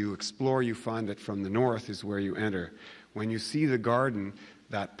you or you explore, you find that from the north is where you enter. When you see the garden,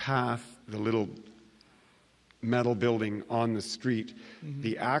 that path, the little metal building on the street,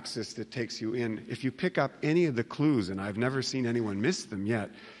 the axis that takes you in, if you pick up any of the clues, and I've never seen anyone miss them yet,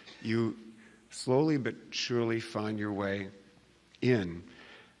 you slowly but surely find your way in.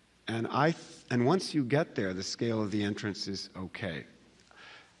 And once you get there, the scale of the entrance is okay.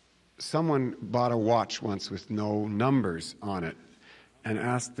 Someone bought a watch once with no numbers on it and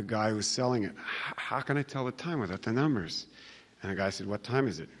asked the guy who was selling it, how can I tell the time without the numbers? And the guy said, what time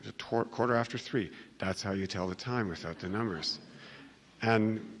is it? It's 3:15. That's how you tell the time without the numbers.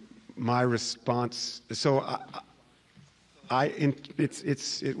 And my response, so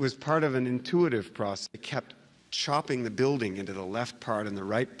it was part of an intuitive process. I kept chopping the building into the left part and the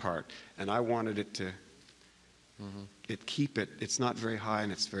right part, and I wanted it to it's not very high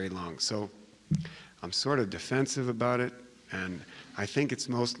and it's very long. So I'm sort of defensive about it, and I think it's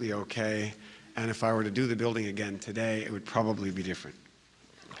mostly okay. And if I were to do the building again today, it would probably be different.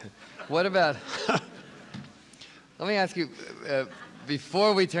 What about, let me ask you,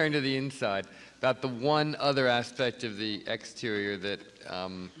 before we turn to the inside, about the one other aspect of the exterior that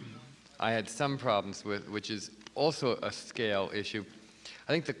I had some problems with, which is also a scale issue.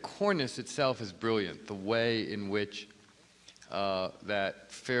 I think the cornice itself is brilliant, the way in which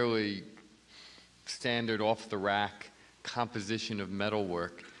that fairly standard off-the-rack composition of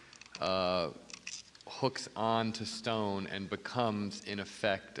metalwork hooks onto stone and becomes, in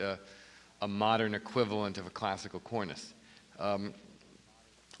effect, a modern equivalent of a classical cornice.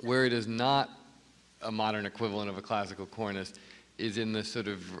 Where it is not a modern equivalent of a classical cornice is in the sort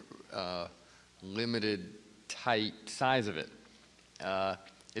of limited, tight size of it.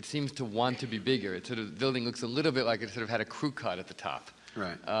 It seems to want to be bigger. The building looks a little bit like it sort of had a crew cut at the top.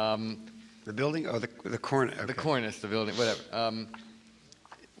 Right. The building? Oh, the cornice. Okay. The cornice, the building, whatever.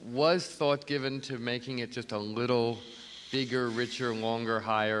 Was thought given to making it just a little bigger, richer, longer,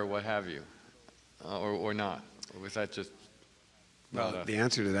 higher, what have you? Or not? Or was that just... Well, the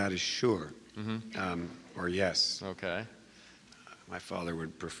answer to that is sure. Or yes. Okay. My father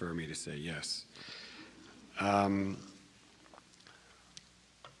would prefer me to say yes.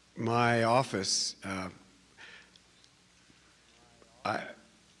 My office,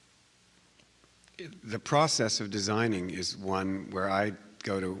 the process of designing is one where I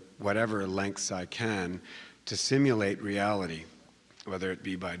go to whatever lengths I can to simulate reality, whether it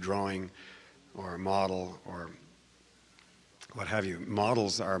be by drawing or a model or what have you.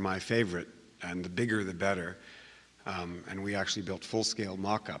 Models are my favorite, and the bigger the better. And we actually built full-scale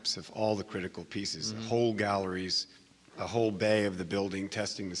mock-ups of all the critical pieces, whole galleries, a whole bay of the building,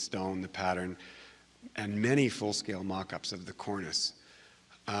 testing the stone, the pattern, and many full-scale mock-ups of the cornice.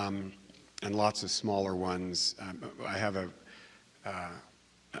 and lots of smaller ones. I have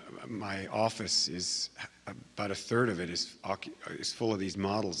my office is about a third of it is full of these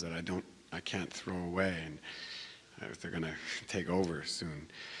models that I can't throw away, and they're going to take over soon.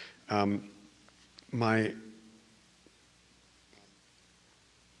 My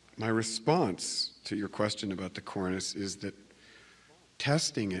response to your question about the cornice is that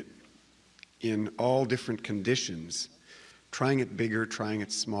testing it in all different conditions, trying it bigger, trying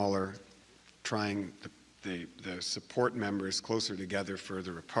it smaller, trying the support members closer together,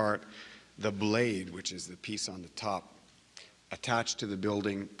 further apart, the blade, which is the piece on the top, attached to the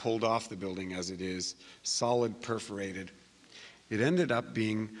building, pulled off the building as it is, solid, perforated. It ended up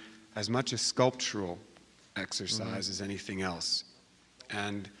being as much a sculptural exercise as anything else.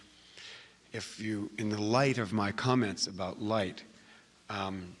 And if you, in the light of my comments about light,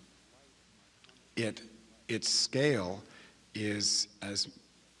 its scale is as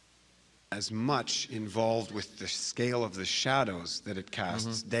much involved with the scale of the shadows that it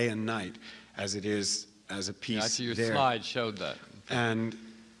casts day and night as it is as a piece actually, your there. slide showed that. And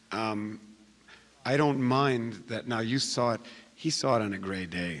I don't mind that. Now, you saw it. He saw it on a gray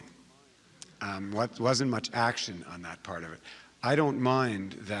day. Wasn't much action on that part of it. I don't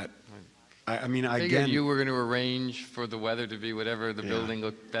mind that. I mean, I again, you were going to arrange for the weather to be whatever the building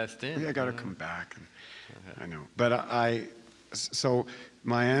looked best in. I got to come back. And, I know. But so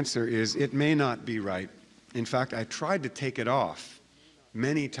my answer is it may not be right. In fact, I tried to take it off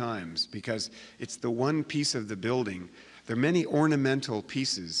many times because it's the one piece of the building. There are many ornamental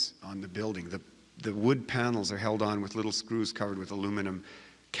pieces on the building. The wood panels are held on with little screws covered with aluminum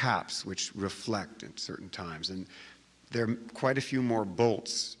caps which reflect at certain times. And there are quite a few more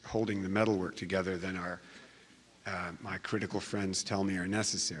bolts holding the metalwork together than my critical friends tell me are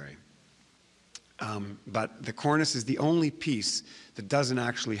necessary. But the cornice is the only piece that doesn't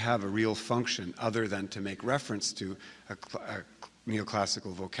actually have a real function other than to make reference to a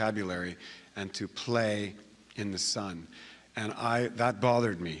neoclassical vocabulary and to play in the sun. And that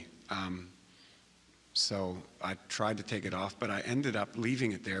bothered me. So I tried to take it off, but I ended up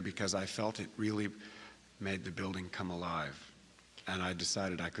leaving it there because I felt it really made the building come alive. And I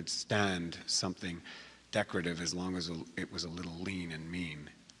decided I could stand something decorative as long as it was a little lean and mean.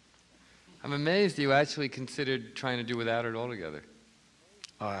 I'm amazed you actually considered trying to do without it altogether.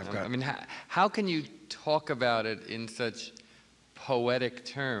 I mean, how can you talk about it in such poetic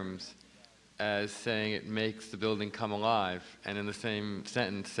terms as saying it makes the building come alive, and in the same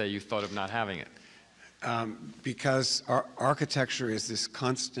sentence say you thought of not having it? Because architecture is this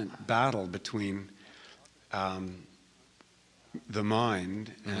constant battle between the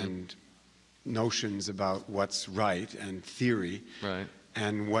mind and notions about what's right and theory,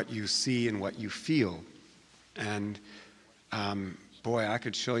 and what you see and what you feel. And boy, I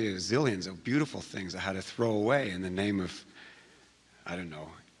could show you zillions of beautiful things I had to throw away in the name of, I don't know.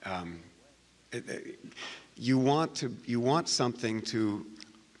 You want something to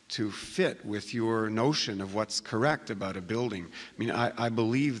fit with your notion of what's correct about a building. I mean, I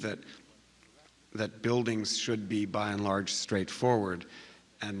believe that buildings should be by and large straightforward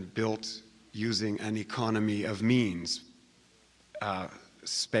and built using an economy of means,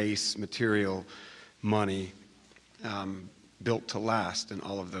 space, material, money, built to last, and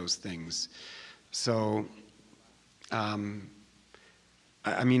all of those things. So, I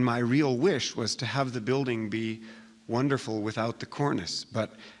mean, my real wish was to have the building be wonderful without the cornice,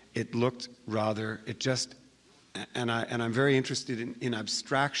 but it looked rather, and I'm very interested in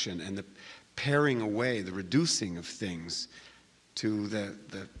abstraction and the paring away, the reducing of things to the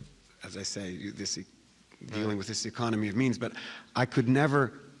as I say, dealing with this economy of means. But I could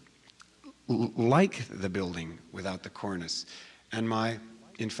never like the building without the cornice. And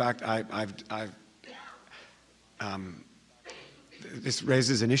in fact, this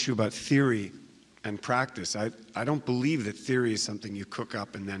raises an issue about theory and practice. I don't believe that theory is something you cook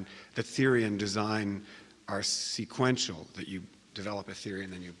up and then that theory and design are sequential, that you develop a theory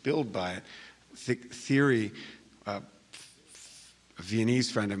and then you build by it. Theory, a Viennese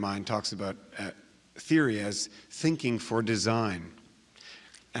friend of mine talks about theory as thinking for design.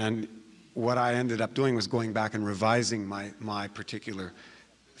 And what I ended up doing was going back and revising my particular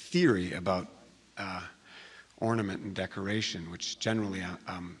theory about ornament and decoration, which generally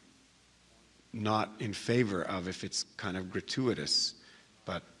I'm not in favor of if it's kind of gratuitous,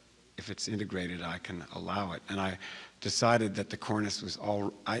 but if it's integrated, I can allow it. And I decided that the cornice was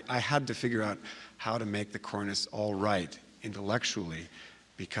I had to figure out how to make the cornice all right intellectually,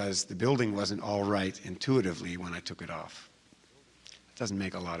 because the building wasn't all right intuitively when I took it off. It doesn't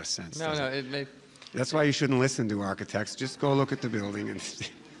make a lot of sense. No, it made. That's why you shouldn't listen to architects. Just go look at the building and see.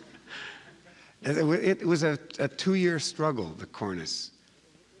 It was a 2-year struggle, the cornice.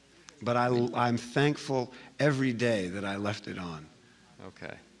 But I'm thankful every day that I left it on.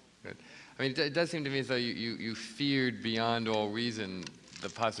 Okay, good. I mean, it does seem to me as though you feared beyond all reason the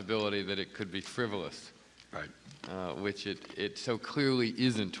possibility that it could be frivolous. Right. Which it so clearly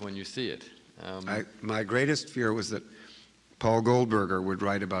isn't when you see it. My greatest fear was that Paul Goldberger would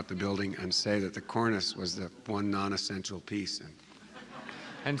write about the building and say that the cornice was the one non-essential piece.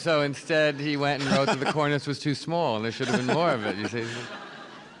 And so instead he went and wrote that the cornice was too small and there should have been more of it, you see.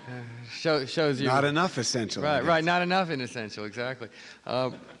 Shows you... Not enough essential. Right, right, not enough inessential, exactly.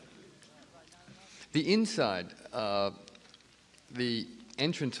 The inside, the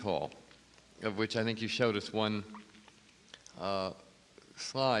entrance hall, of which I think you showed us one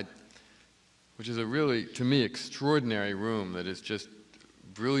slide, which is a really, to me, extraordinary room that is just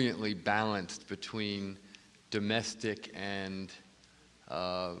brilliantly balanced between domestic and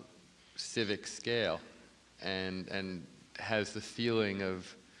civic scale, and has the feeling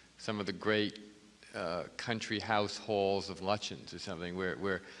of some of the great country house halls of Lutyens or something,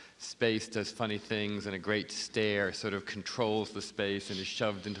 where space does funny things and a great stair sort of controls the space and is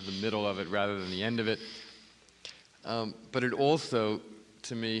shoved into the middle of it rather than the end of it. But it also,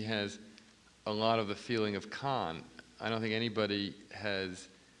 to me, has a lot of the feeling of Cannes. I don't think anybody has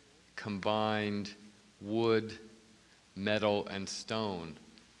combined wood, metal, and stone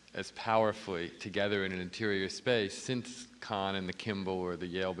as powerfully together in an interior space since Cannes and the Kimball or the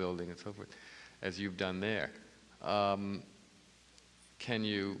Yale building and so forth, as you've done there. Can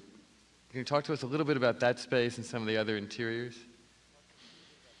you talk to us a little bit about that space and some of the other interiors?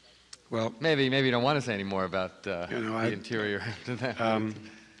 Well, maybe you don't want to say any more about the interior after that.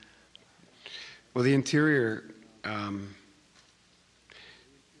 Well, the interior, I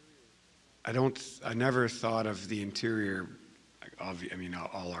never thought of the interior. I mean,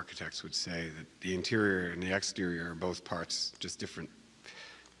 all architects would say that the interior and the exterior are both parts, just different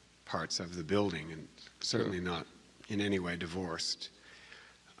parts of the building, and certainly not in any way divorced.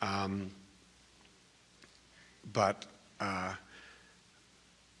 But the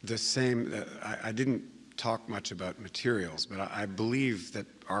same, I didn't talk much about materials, but I believe that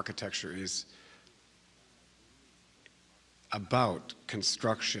architecture is about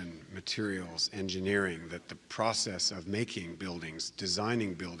construction, materials, engineering, that the process of making buildings,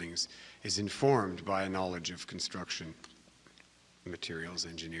 designing buildings, is informed by a knowledge of construction, materials,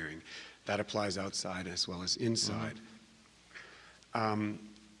 engineering. That applies outside as well as inside. Mm-hmm.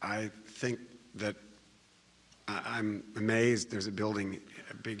 I think that I'm amazed there's a building,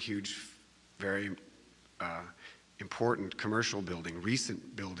 a big, huge, very important commercial building,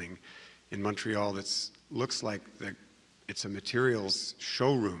 recent building in Montreal that looks like it's a materials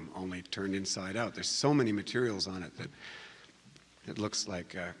showroom, only turned inside out. There's so many materials on it that it looks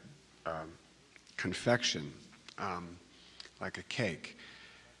like confection, like a cake.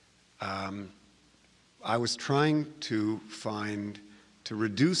 I was trying to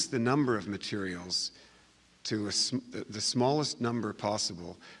reduce the number of materials to the smallest number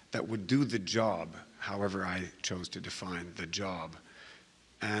possible that would do the job, however I chose to define the job,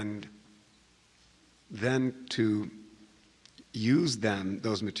 and then to use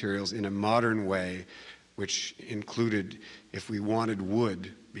those materials in a modern way, which included, if we wanted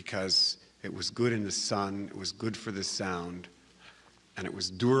wood, because it was good in the sun, it was good for the sound, and it was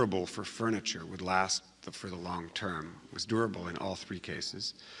durable for furniture, would last for the long term. It was durable in all three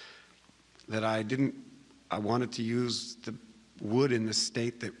cases. That I wanted to use the wood in the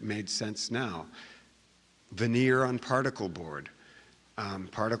state that made sense now. Veneer on particle board.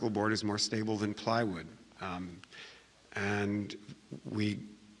 Particle board is more stable than plywood. And we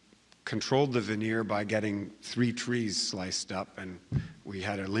controlled the veneer by getting 3 trees sliced up, and we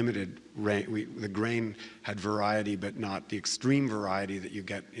had a limited the grain had variety, but not the extreme variety that you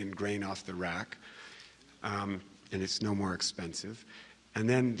get in grain off the rack, and it's no more expensive. And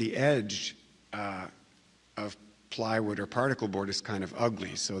then the edge of plywood or particle board is kind of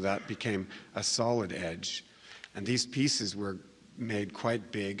ugly, so that became a solid edge. And these pieces were made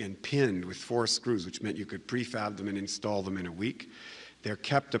quite big and pinned with 4 screws, which meant you could prefab them and install them in a week. They're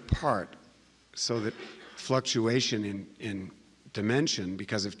kept apart so that fluctuation in dimension,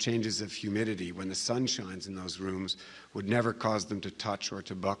 because of changes of humidity when the sun shines in those rooms, would never cause them to touch or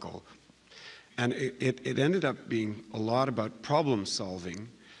to buckle. And it ended up being a lot about problem solving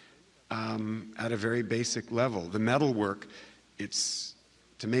at a very basic level. The metalwork,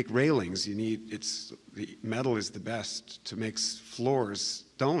 to make railings, the metal is the best. To make floors,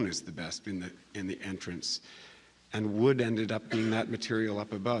 stone is the best in the entrance. And wood ended up being that material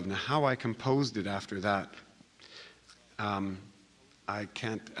up above. Now, how I composed it after that, I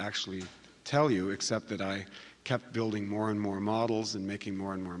can't actually tell you, except that I kept building more and more models and making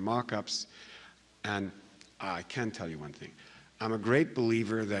more and more mock-ups. And I can tell you one thing. I'm a great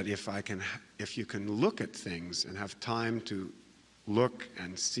believer that if you can look at things and have time to look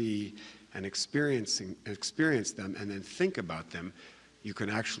and see and experience them and then think about them, you can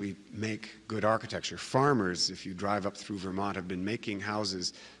actually make good architecture. Farmers, if you drive up through Vermont, have been making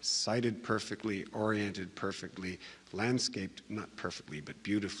houses sited perfectly, oriented perfectly, landscaped, not perfectly, but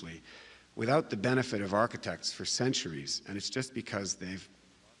beautifully, without the benefit of architects for centuries. And it's just because they've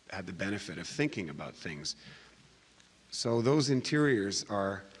had the benefit of thinking about things. So those interiors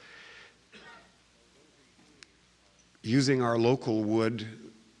are using our local wood,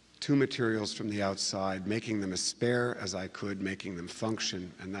 two materials from the outside, making them as spare as I could, making them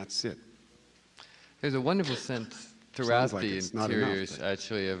function, and that's it. There's a wonderful sense throughout like the it's not interiors, enough,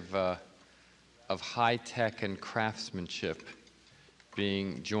 actually, of high-tech and craftsmanship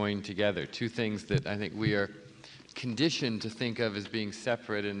being joined together. Two things that I think we are conditioned to think of as being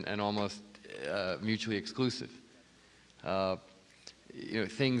separate and almost mutually exclusive.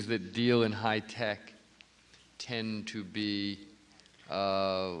 Things that deal in high-tech tend to be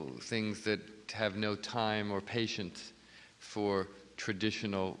things that have no time or patience for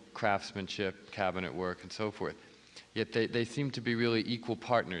traditional craftsmanship, cabinet work, and so forth. Yet they seem to be really equal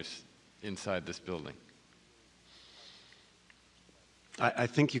partners inside this building. I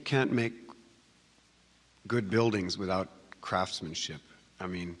think you can't make good buildings without craftsmanship. I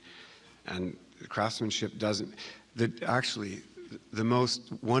mean, and craftsmanship doesn't... Actually, the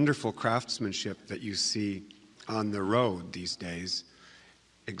most wonderful craftsmanship that you see on the road these days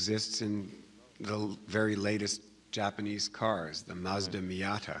exists in the very latest Japanese cars, the Mazda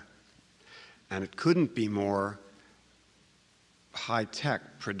Miata. And it couldn't be more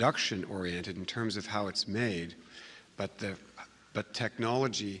high-tech, production-oriented in terms of how it's made, but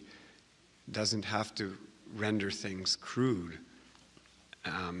technology doesn't have to render things crude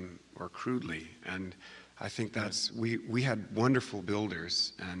or crudely. And I think that's, we had wonderful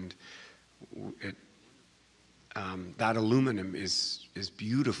builders, and that aluminum is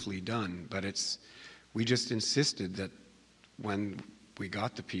beautifully done, but we just insisted that when we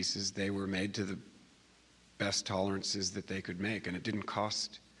got the pieces, they were made to the best tolerances that they could make, and it didn't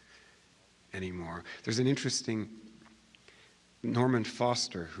cost any more. There's an interesting Norman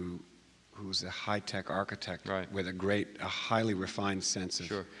Foster, who's a high-tech architect, right, with a highly refined sense of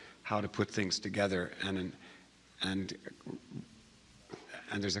sure, how to put things together, and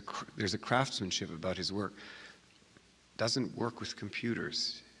there's a craftsmanship about his work. Doesn't work with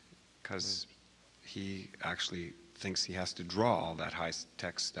computers, because he actually thinks he has to draw all that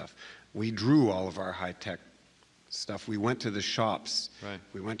high-tech stuff. We drew all of our high-tech stuff. We went to the shops, right,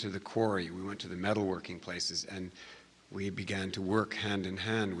 we went to the quarry, we went to the metalworking places, and we began to work hand in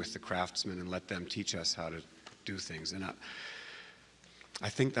hand with the craftsmen and let them teach us how to do things. And I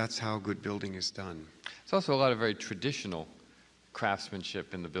think that's how good building is done. There's also a lot of very traditional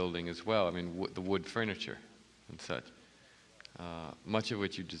craftsmanship in the building as well. I mean, the wood furniture and such. Much of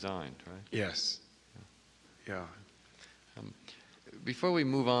which you designed, right? Yes. Yeah. Before we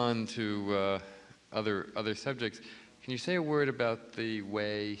move on to other subjects, can you say a word about the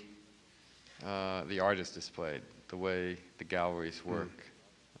way the art is displayed, the way the galleries work,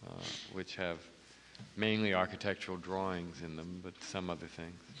 which have mainly architectural drawings in them, but some other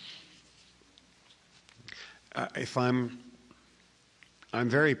things? I'm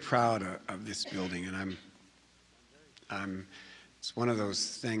very proud of this building, and it's one of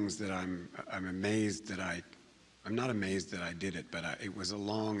those things that I'm amazed that I'm not amazed that I did it, but it was a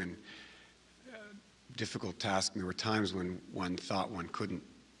long and difficult task. There were times when one thought one couldn't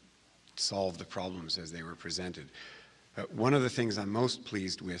solve the problems as they were presented. One of the things I'm most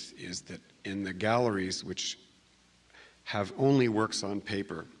pleased with is that in the galleries, which have only works on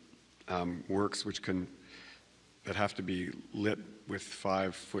paper, works that have to be lit with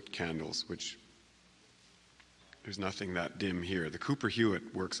 5-foot candles, which there's nothing that dim here. The Cooper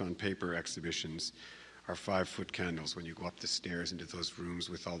Hewitt works on paper exhibitions are 5-foot candles when you go up the stairs into those rooms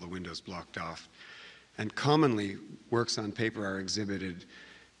with all the windows blocked off. And commonly, works on paper are exhibited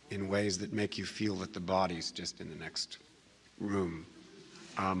in ways that make you feel that the body's just in the next room.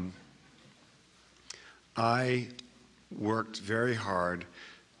 I worked very hard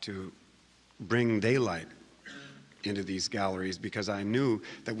to bring daylight into these galleries because I knew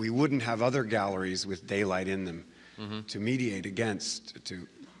that we wouldn't have other galleries with daylight in them to mediate against,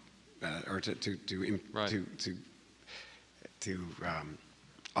 or to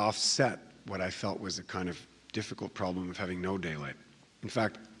offset what I felt was a kind of difficult problem of having no daylight. In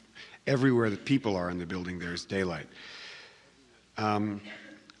fact, everywhere that people are in the building, there's daylight.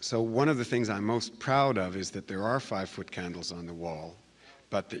 So one of the things I'm most proud of is that there are 5-foot candles on the wall,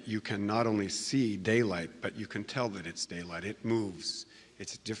 but that you can not only see daylight, but you can tell that it's daylight. It moves.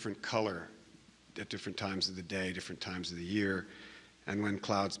 It's a different color at different times of the day, different times of the year. And when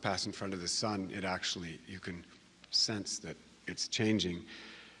clouds pass in front of the sun, it actually, you can sense that it's changing.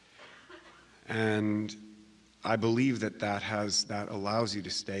 And I believe that that allows you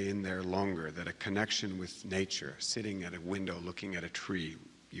to stay in there longer, that a connection with nature, sitting at a window looking at a tree,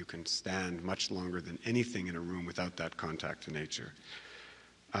 you can stand much longer than anything in a room without that contact to nature.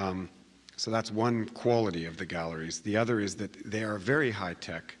 So that's one quality of the galleries. The other is that they are very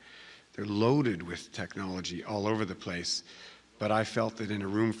high-tech. They're loaded with technology all over the place. But I felt that in a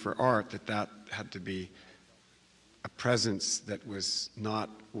room for art, that had to be a presence that was not,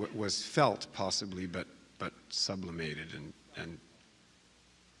 was felt possibly, but sublimated. And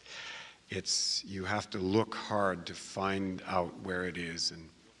you have to look hard to find out where it is and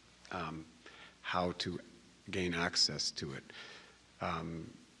how to gain access to it.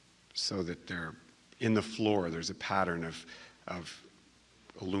 So that in the floor, there's a pattern of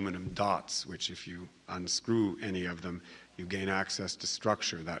aluminum dots, which if you unscrew any of them, you gain access to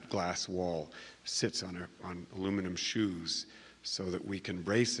structure. That glass wall sits on aluminum shoes so that we can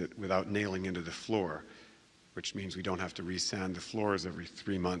brace it without nailing into the floor, which means we don't have to resand the floors every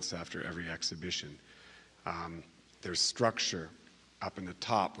 3 months after every exhibition. There's structure up in the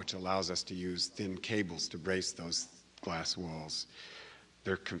top, which allows us to use thin cables to brace those glass walls.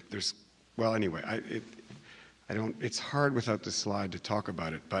 Well, anyway, it's hard without the slide to talk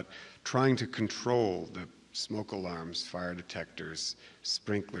about it, but trying to control the smoke alarms, fire detectors,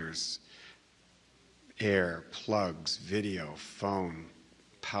 sprinklers, air, plugs, video, phone,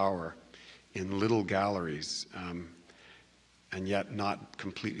 power in little galleries, and yet not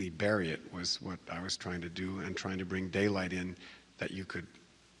completely bury it was what I was trying to do, and trying to bring daylight in that you could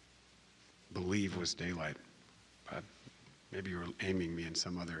believe was daylight. But maybe you were aiming me in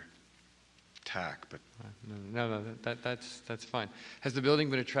some other tack, but no, that's fine. Has the building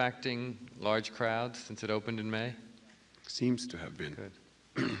been attracting large crowds since it opened in May? Seems to have been. Good.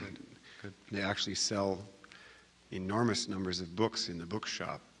 Good. They actually sell enormous numbers of books in the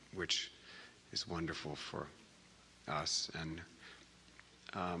bookshop, which is wonderful for us. And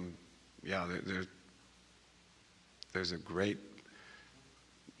yeah, there's a great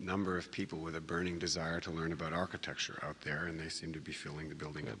number of people with a burning desire to learn about architecture out there, and they seem to be filling the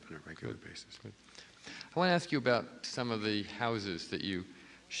building up on a regular basis. Good. I want to ask you about some of the houses that you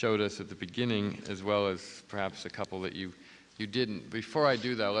showed us at the beginning, as well as perhaps a couple that you didn't. Before I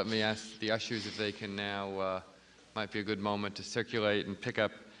do that, let me ask the ushers if they can now, might be a good moment to circulate and pick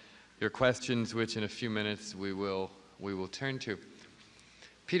up your questions, which in a few minutes we will turn to.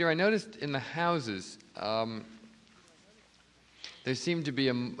 Peter, I noticed in the houses, there seemed to be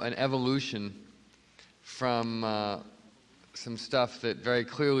an evolution from some stuff that very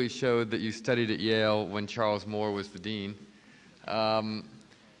clearly showed that you studied at Yale when Charles Moore was the dean,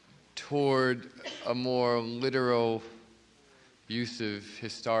 toward a more literal use of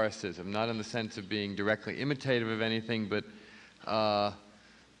historicism, not in the sense of being directly imitative of anything, but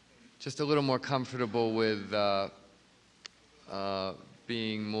just a little more comfortable with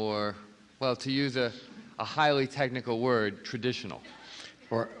being more, well, to use a highly technical word, traditional.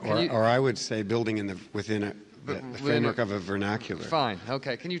 Or I would say building within the framework of a vernacular. Fine,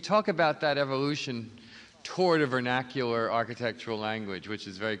 okay. Can you talk about that evolution toward a vernacular architectural language, which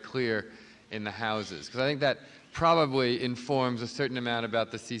is very clear in the houses? Because I think that probably informs a certain amount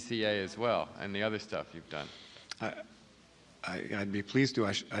about the CCA as well, and the other stuff you've done. I'd be pleased to.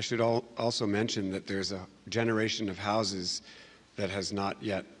 I should also mention that there's a generation of houses that has not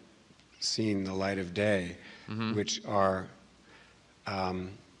yet seen the light of day, which are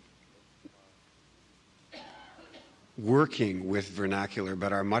working with vernacular,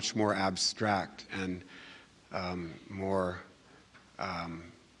 but are much more abstract and more,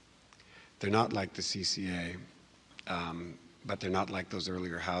 they're not like the CCA, but they're not like those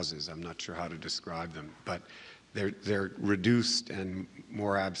earlier houses. I'm not sure how to describe them, but they're reduced and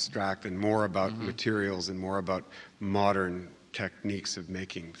more abstract and more about materials and more about modern techniques of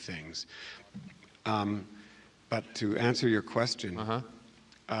making things. But to answer your question,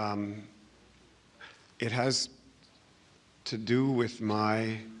 it has to do with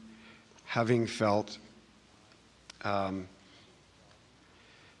my having felt that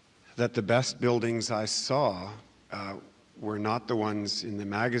the best buildings I saw were not the ones in the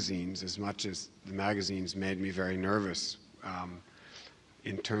magazines, as much as the magazines made me very nervous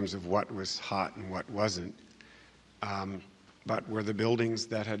in terms of what was hot and what wasn't, but were the buildings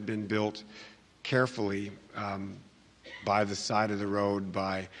that had been built carefully by the side of the road,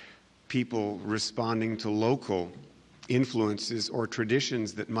 by people responding to local influences or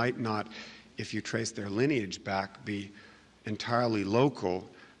traditions that might not, if you trace their lineage back, be entirely local,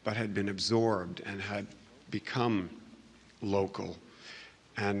 but had been absorbed and had become local.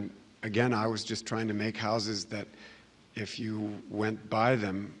 And again, I was just trying to make houses that, if you went by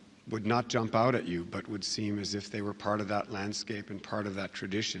them, would not jump out at you, but would seem as if they were part of that landscape and part of that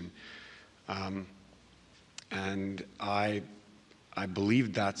tradition. And I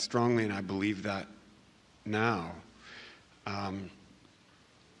believed that strongly, and I believe that now.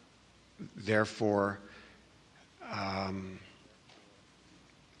 Therefore,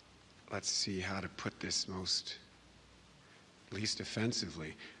 let's see how to put this least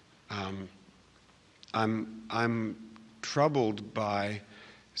offensively. I'm troubled by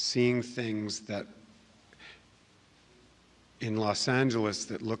seeing things that in Los Angeles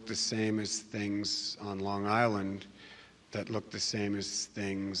that look the same as things on Long Island, that look the same as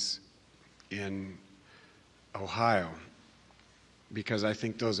things in Ohio, because I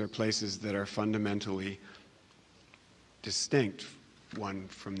think those are places that are fundamentally distinct one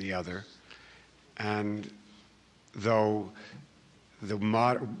from the other. And though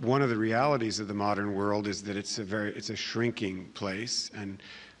one of the realities of the modern world is that it's a shrinking place, and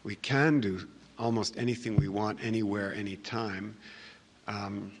we can do almost anything we want, anywhere, anytime.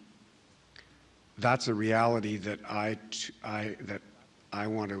 That's a reality that I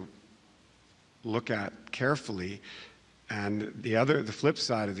want to look at carefully. And the flip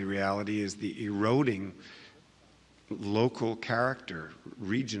side of the reality is the eroding local character,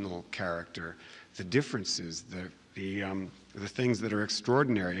 regional character, the differences, the things that are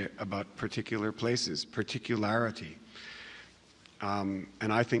extraordinary about particular places, particularity. And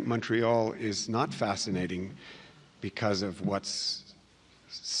I think Montreal is not fascinating because of what's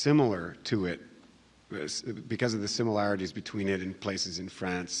similar to it, because of the similarities between it and places in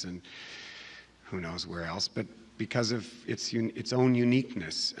France and who knows where else, but because of its own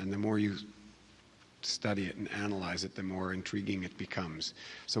uniqueness. And the more you study it and analyze it, the more intriguing it becomes.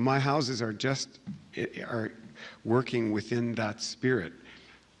 So my houses are working within that spirit.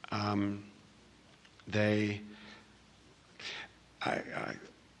 An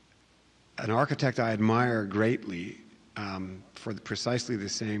architect I admire greatly for precisely the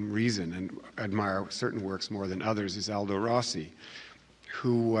same reason, and admire certain works more than others, is Aldo Rossi,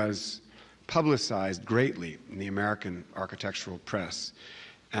 who was publicized greatly in the American architectural press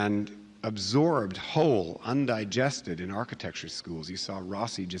and absorbed whole, undigested in architecture schools. You saw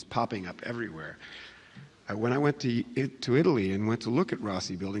Rossi just popping up everywhere. When I went to Italy and went to look at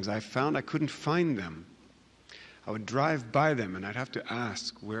Rossi buildings, I found I couldn't find them. I would drive by them and I'd have to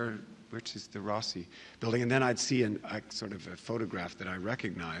ask, which is the Rossi building? And then I'd see sort of a photograph that I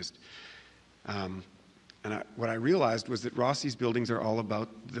recognized. What I realized was that Rossi's buildings are all about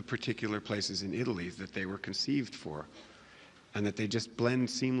the particular places in Italy that they were conceived for, and that they just blend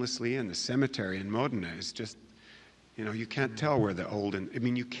seamlessly in. The cemetery in Modena is just, you can't tell where the old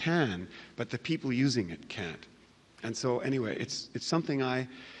you can, but the people using it can't. And so anyway, it's something I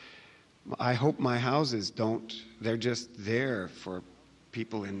hope my houses they're just there for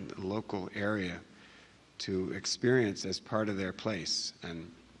people in the local area to experience as part of their place.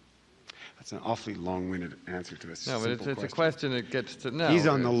 And that's an awfully long-winded answer to a simple question. No, but it's a question that gets to know. He's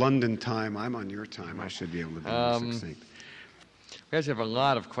on the London time. I'm on your time. I should be able to be more succinct. We actually have a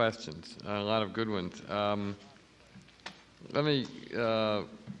lot of questions, a lot of good ones. Let me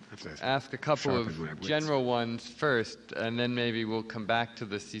ask a couple of general ones first, and then maybe we'll come back to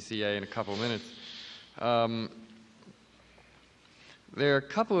the CCA in a couple of minutes. There are a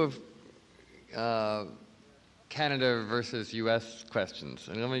couple of Canada versus U.S. questions,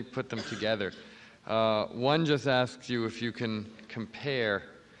 and let me put them together. One just asks you if you can compare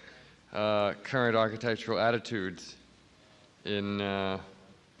current architectural attitudes in New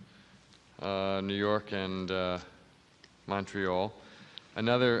York and Montreal.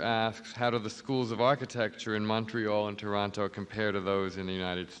 Another asks, how do the schools of architecture in Montreal and Toronto compare to those in the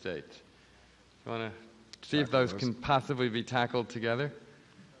United States? You want to see if those can possibly be tackled together?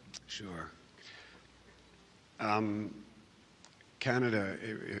 Sure. Canada,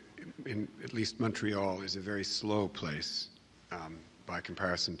 in at least Montreal, is a very slow place by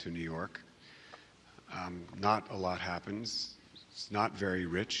comparison to New York. Not a lot happens. It's not very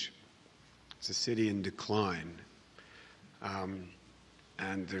rich. It's a city in decline.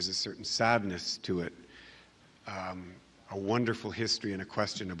 And there's a certain sadness to it, a wonderful history and a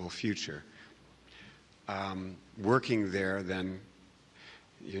questionable future. Working there, then,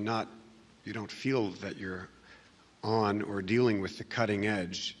 you don't feel that you're on or dealing with the cutting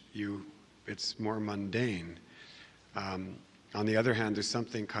edge. It's more mundane. On the other hand, there's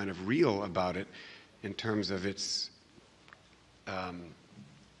something kind of real about it in terms of its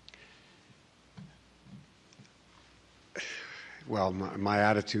well, my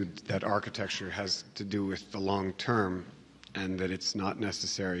attitude that architecture has to do with the long term, and that it's not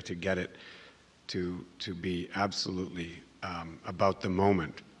necessary to get it to be absolutely about the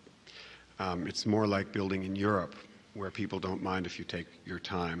moment. It's more like building in Europe, where people don't mind if you take your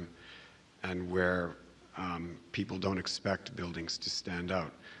time, and where people don't expect buildings to stand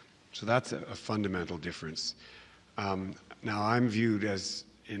out. So that's a fundamental difference. Now, I'm viewed as,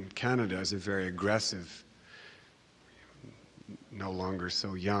 in Canada, as a very aggressive, no longer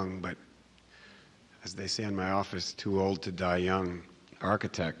so young, but as they say in my office, too old to die young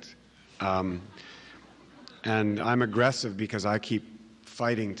architect. And I'm aggressive because I keep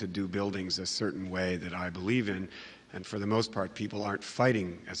fighting to do buildings a certain way that I believe in, and for the most part, people aren't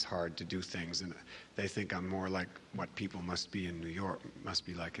fighting as hard to do things, and they think I'm more like what people must be in New York, must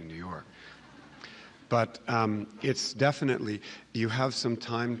be like in New York. But it's definitely, you have some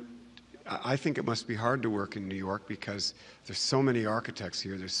time. I think it must be hard to work in New York because there's so many architects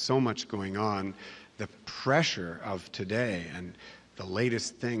here, there's so much going on. The pressure of today and the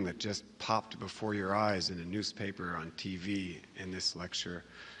latest thing that just popped before your eyes in a newspaper, on TV, in this lecture,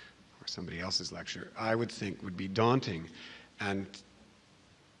 or somebody else's lecture, I would think would be daunting, and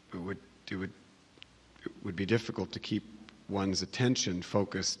it would be difficult to keep one's attention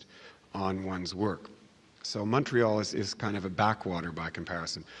focused on one's work. So Montreal is kind of a backwater by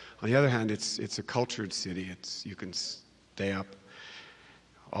comparison. On the other hand, it's a cultured city. You can stay up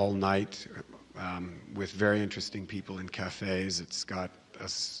all night with very interesting people in cafes. It's got a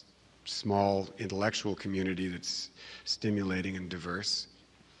small intellectual community that's stimulating and diverse.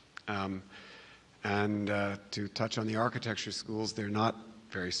 To touch on the architecture schools, they're not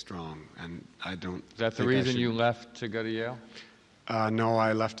very strong, and I don't. Is that the reason you left to go to Yale? No,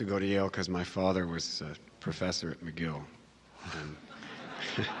 I left to go to Yale because my father was a professor at McGill.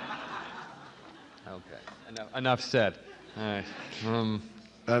 Okay, enough said. All right.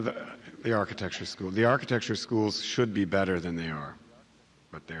 The architecture school. The architecture schools should be better than they are,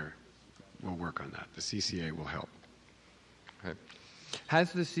 but we'll work on that. The CCA will help. Okay.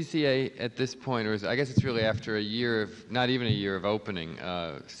 Has the CCA at this point, or I guess it's really after a year of, not even a year of opening,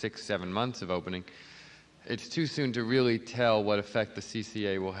 6-7 months of opening, it's too soon to really tell what effect the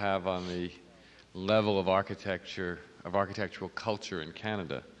CCA will have on the level of architecture, of architectural culture in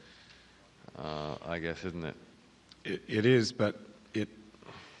Canada, I guess, isn't it? It is, but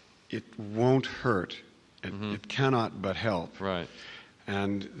it won't hurt. It cannot but help. Right.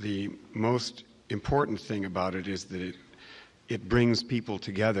 And the most important thing about it is that it brings people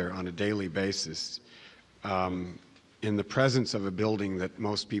together on a daily basis in the presence of a building that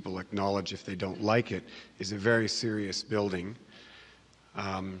most people acknowledge, if they don't like it, is a very serious building,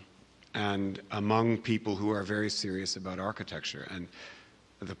 and among people who are very serious about architecture. And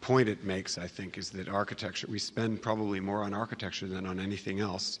the point it makes, I think, is that architecture, we spend probably more on architecture than on anything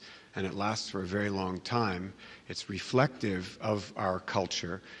else, and it lasts for a very long time. It's reflective of our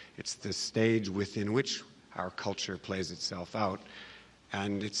culture. It's the stage within which our culture plays itself out,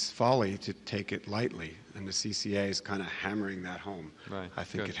 and it's folly to take it lightly, and the CCA is kind of hammering that home. Right. I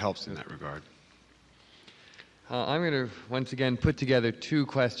think it helps in that regard. I'm going to once again put together two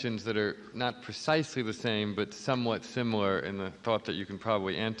questions that are not precisely the same, but somewhat similar in the thought that you can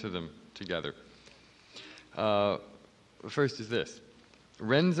probably answer them together. First is this.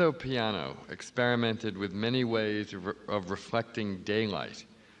 Renzo Piano experimented with many ways of reflecting daylight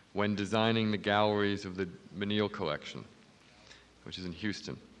when designing the galleries of the Menil collection, which is in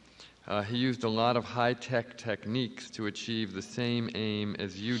Houston. He used a lot of high-tech techniques to achieve the same aim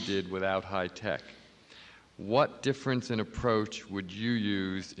as you did without high-tech. What difference in approach would you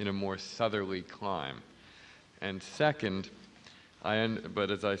use in a more southerly clime? And second,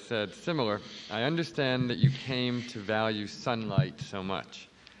 but as I said, similar, I understand that you came to value sunlight so much.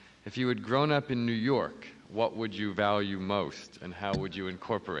 If you had grown up in New York, what would you value most, and how would you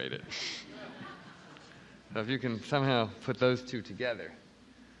incorporate it? So if you can somehow put those two together.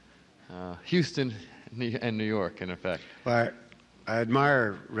 Houston and New York, in effect. Well, I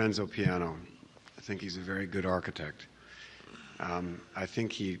admire Renzo Piano. I think he's a very good architect. I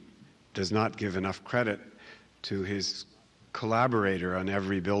think he does not give enough credit to his collaborator on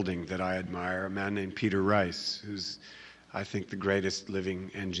every building that I admire, a man named Peter Rice, who's, I think, the greatest living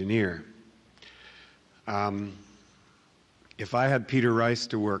engineer. If I had Peter Rice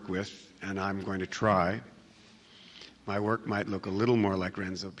to work with, and I'm going to try, my work might look a little more like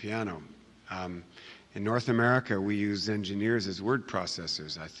Renzo Piano. In North America, we use engineers as word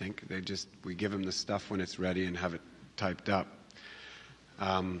processors, I think. We give them the stuff when it's ready and have it typed up.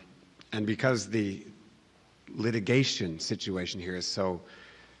 And because the litigation situation here is so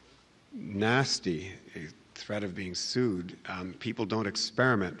nasty, a threat of being sued, people don't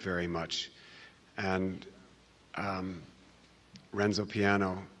experiment very much. And Renzo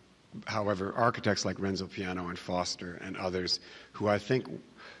Piano, however, architects like Renzo Piano and Foster and others who I think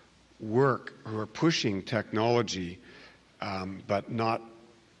who are pushing technology, but not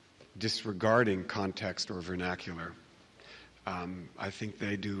disregarding context or vernacular. I think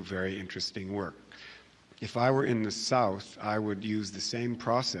they do very interesting work. If I were in the South, I would use the same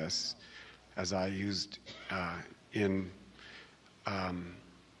process as I used in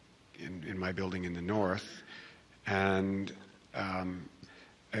my building in the North. And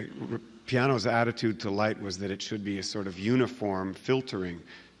Piano's attitude to light was that it should be a sort of uniform filtering,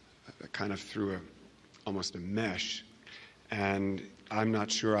 kind of through almost a mesh. And I'm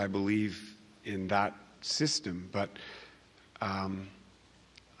not sure I believe in that system, but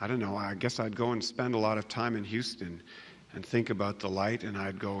I don't know, I guess I'd go and spend a lot of time in Houston and think about the light, and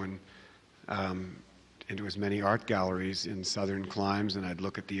I'd go and into as many art galleries in southern climes, and I'd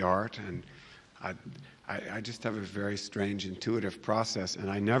look at the art, and I just have a very strange intuitive process,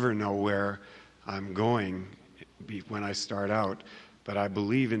 and I never know where I'm going when I start out, but I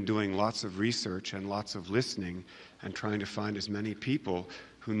believe in doing lots of research and lots of listening and trying to find as many people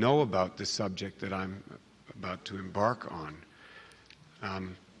who know about the subject that I'm about to embark on.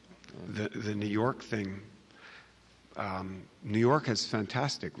 The New York thing, New York has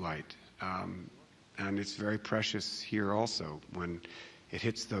fantastic light, and it's very precious here also when it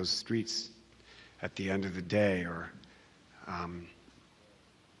hits those streets at the end of the day, or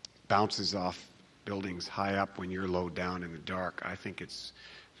bounces off buildings high up when you're low down in the dark. I think it's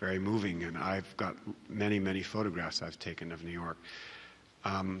very moving, and I've got many, many photographs I've taken of New York.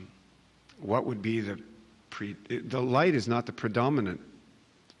 What would be the light is not the predominant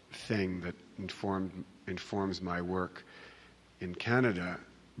thing that informs my work in Canada,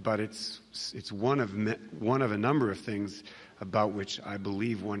 but it's one of a number of things about which I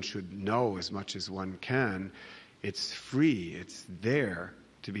believe one should know as much as one can. It's free, it's there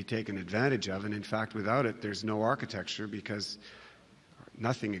to be taken advantage of, and in fact without it there's no architecture, because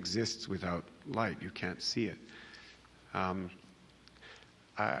nothing exists without light. You can't see it.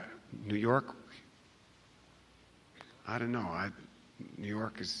 New York, I don't know. New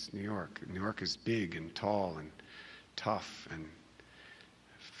York is New York. New York is big and tall and tough and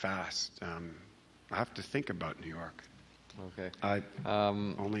fast. I have to think about New York. Okay. I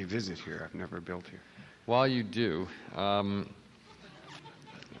only visit here. I've never built here. While you do,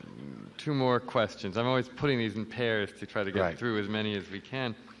 two more questions. I'm always putting these in pairs to try to get through as many as we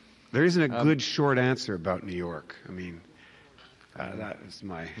can. There isn't a good short answer about New York. I mean, that is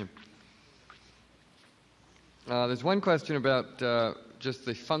my... There's one question about just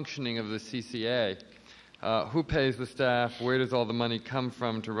the functioning of the CCA. Who pays the staff? Where does all the money come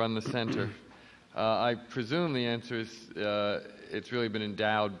from to run the center? I presume the answer is it's really been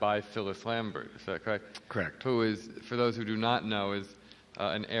endowed by Phyllis Lambert. Is that correct? Correct. Who is, for those who do not know, is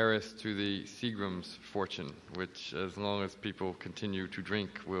an heiress to the Seagram's fortune, which, as long as people continue to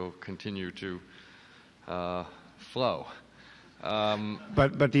drink, will continue to flow.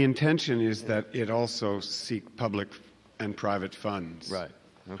 But the intention is that it also seek public and private funds. Right.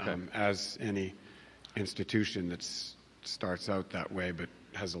 Okay. As any institution that starts out that way but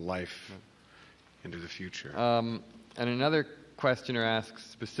has a life into the future. And another questioner asks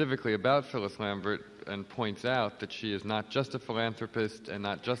specifically about Phyllis Lambert and points out that she is not just a philanthropist and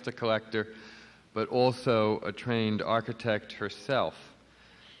not just a collector, but also a trained architect herself.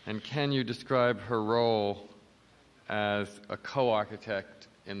 And can you describe her role as a co-architect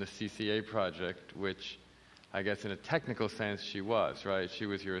in the CCA project, which I guess in a technical sense she was, right? She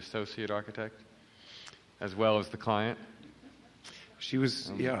was your associate architect as well as the client? She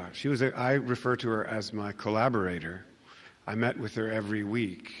was, I refer to her as my collaborator. I met with her every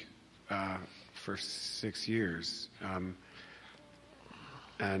week for 6 years.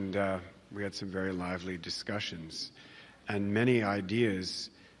 And we had some very lively discussions. And many ideas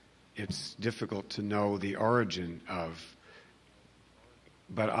it's difficult to know the origin of.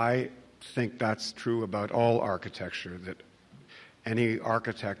 But I think that's true about all architecture, that any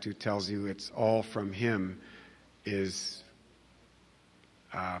architect who tells you it's all from him is,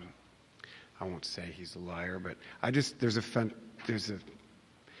 I won't say he's a liar, but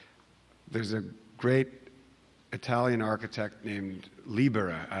there's a great Italian architect named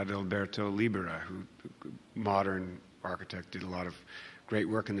Libera, Adalberto Libera, who modern architect, did a lot of great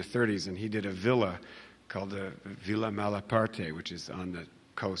work in the 30s, and he did a villa called the Villa Malaparte, which is on the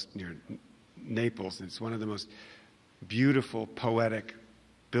coast near Naples. And it's one of the most beautiful, poetic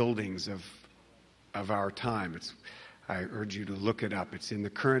buildings of our time. I urge you to look it up. It's in the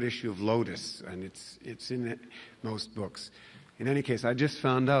current issue of Lotus, and it's in most books. In any case, I just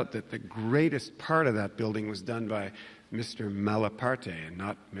found out that the greatest part of that building was done by Mr. Malaparte and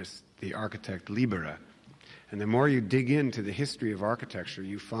not the architect Libera. And the more you dig into the history of architecture,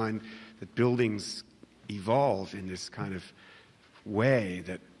 you find that buildings evolve in this kind of way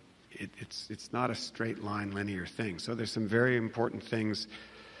that it's not a straight line linear thing. So there's some very important things.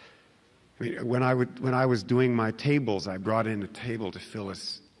 I mean, when I was doing my tables, I brought in a table to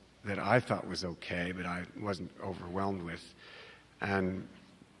Phyllis that I thought was okay, but I wasn't overwhelmed with. And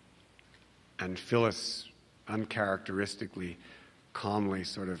Phyllis uncharacteristically, calmly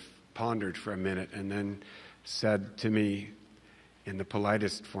sort of pondered for a minute and then said to me in the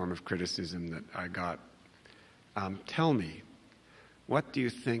politest form of criticism that I got, tell me, what do you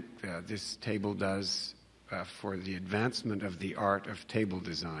think this table does for the advancement of the art of table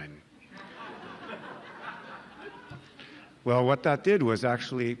design? Well, what that did was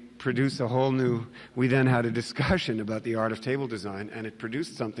actually produce a whole new... We then had a discussion about the art of table design, and it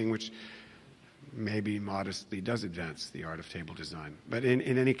produced something which maybe modestly does advance the art of table design. But in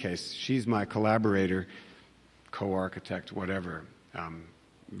any case, she's my collaborator, co-architect, whatever.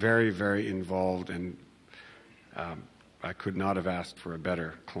 Very, very involved, and I could not have asked for a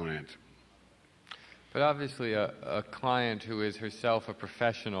better client. But obviously a client who is herself a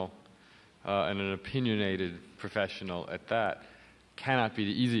professional and an opinionated professional at that cannot be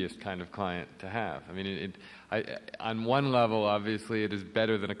the easiest kind of client to have. I mean, on one level, obviously, it is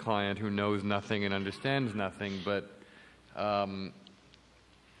better than a client who knows nothing and understands nothing, but on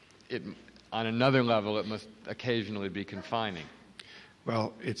another level, it must occasionally be confining.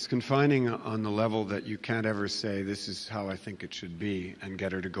 Well, it's confining on the level that you can't ever say, this is how I think it should be, and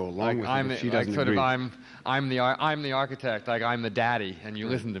get her to go along with it if she doesn't agree. I'm the architect, like I'm the daddy, and you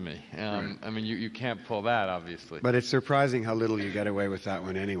listen to me. Right. I mean, you can't pull that, obviously. But it's surprising how little you get away with that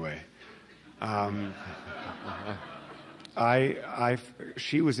one anyway.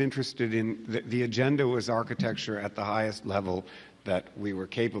 She was interested in, the agenda was architecture at the highest level that we were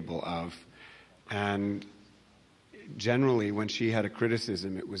capable of, and generally, when she had a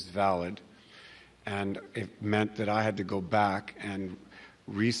criticism, it was valid, and it meant that I had to go back and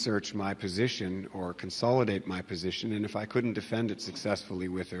research my position or consolidate my position, and if I couldn't defend it successfully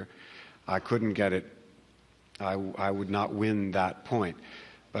with her, I couldn't get it. I would not win that point.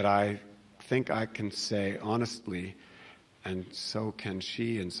 But I think I can say honestly, and so can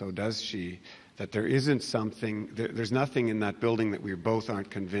she, and so does she, that there isn't something, there's nothing in that building that we both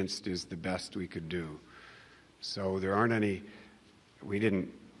aren't convinced is the best we could do. So there aren't any, we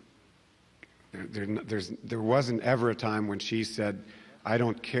didn't, there wasn't ever a time when she said, I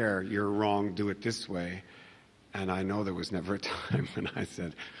don't care, you're wrong, do it this way. And I know there was never a time when I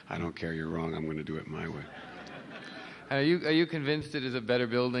said, I don't care, you're wrong, I'm going to do it my way. Are you convinced it is a better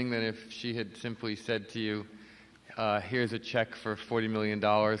building than if she had simply said to you, here's a check for $40 million,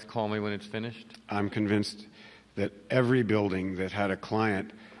 call me when it's finished? I'm convinced that every building that had a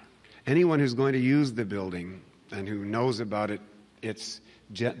client, anyone who's going to use the building and who knows about it, it's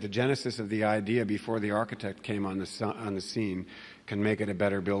the genesis of the idea before the architect came on the scene, can make it a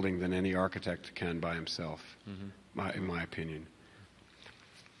better building than any architect can by himself, in my opinion.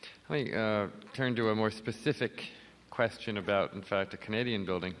 Let me turn to a more specific question about, in fact, a Canadian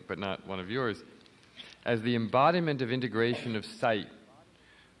building, but not one of yours. As the embodiment of integration of site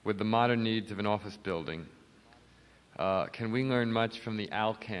with the modern needs of an office building, can we learn much from the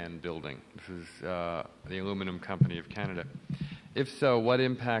Alcan building? This is the aluminum company of Canada. If so, what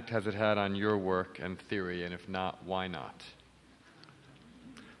impact has it had on your work and theory, and if not, why not?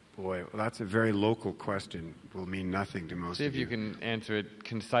 Boy, well, that's a very local question. It will mean nothing to most of you. See if you can answer it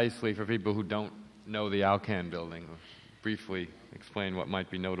concisely for people who don't know the Alcan building. Briefly explain what might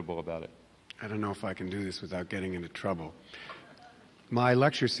be notable about it. I don't know if I can do this without getting into trouble. My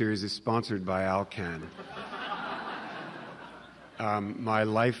lecture series is sponsored by Alcan.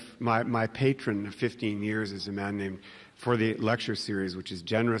 My patron of 15 years is a man named, for the lecture series, which is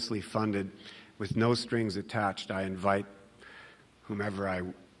generously funded with no strings attached. I invite whomever I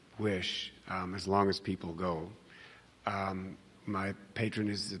wish, as long as people go. My patron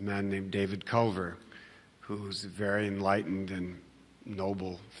is a man named David Culver, who's a very enlightened and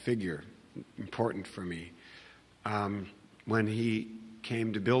noble figure, important for me. When he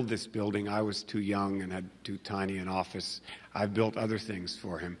came to build this building, I was too young and had too tiny an office. I've built other things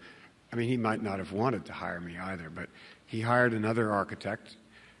for him. I mean, he might not have wanted to hire me either, but he hired another architect.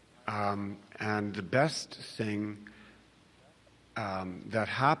 And the best thing that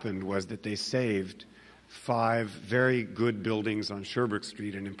happened was that they saved 5 very good buildings on Sherbrooke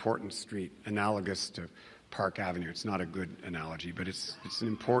Street, an important street, analogous to Park Avenue. It's not a good analogy, but it's an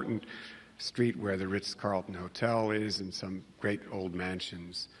important street where the Ritz-Carlton Hotel is and some great old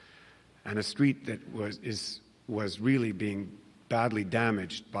mansions, and a street that was really being badly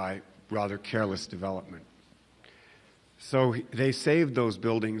damaged by rather careless development. So they saved those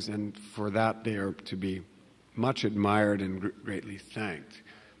buildings, and for that they are to be much admired and greatly thanked.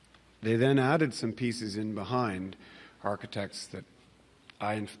 They then added some pieces in behind, architects that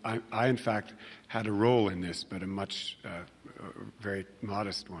I in fact had a role in this, but a very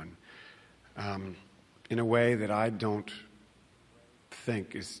modest one, in a way that I don't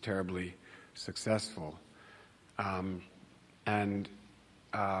think is terribly successful.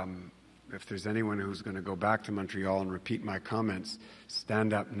 If there's anyone who's going to go back to Montreal and repeat my comments,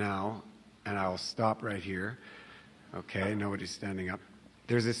 stand up now, and I'll stop right here. Okay, nobody's standing up.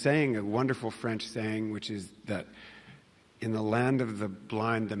 There's a saying, a wonderful French saying, which is that in the land of the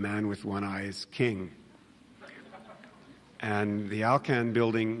blind, the man with one eye is king. And the Alcan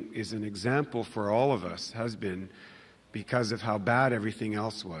building is an example for all of us, has been, because of how bad everything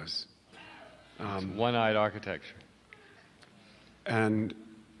else was. One-eyed architecture.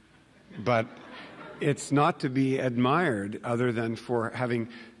 But it's not to be admired other than for having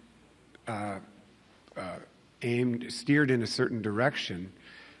steered in a certain direction,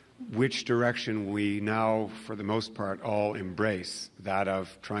 which direction we now, for the most part, all embrace, that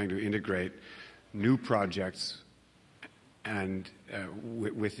of trying to integrate new projects and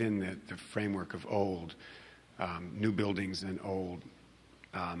within the framework of old, new buildings and old,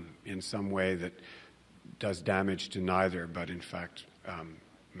 in some way that does damage to neither, but in fact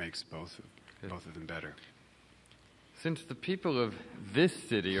makes both of them better. Since the people of this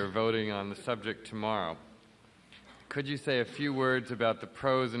city are voting on the subject tomorrow, could you say a few words about the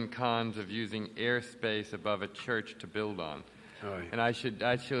pros and cons of using airspace above a church to build on? Oh, yeah. And I should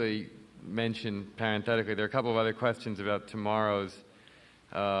actually mention parenthetically, there are a couple of other questions about tomorrow's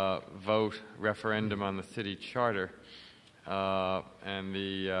referendum on the city charter, and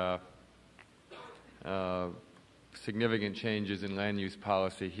the significant changes in land use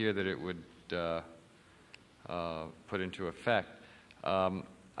policy here that it would put into effect.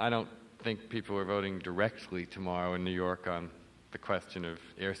 I don't think people are voting directly tomorrow in New York on the question of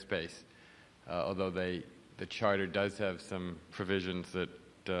airspace, although the charter does have some provisions that,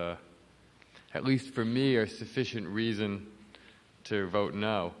 at least for me, are sufficient reason to vote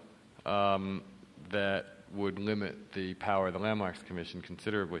no, that would limit the power of the Landmarks Commission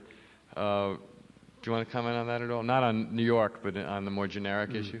considerably. Do you want to comment on that at all? Not on New York, but on the more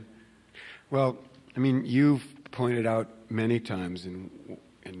generic issue? Well, I mean, you've pointed out many times in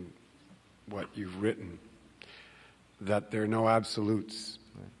what you've written that there are no absolutes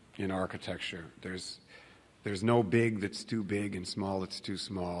in architecture. There's no big that's too big and small that's too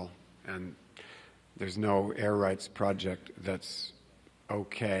small, and there's no air rights project that's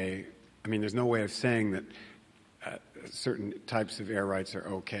okay. I mean, there's no way of saying that certain types of air rights are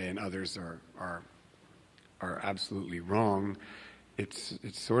okay and others are absolutely wrong. It's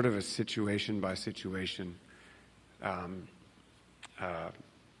sort of a situation by situation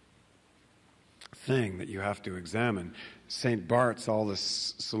thing that you have to examine. St. Bart's, all the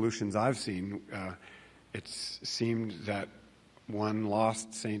solutions I've seen, it seemed that one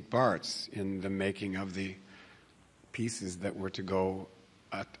lost St. Bart's in the making of the pieces that were to go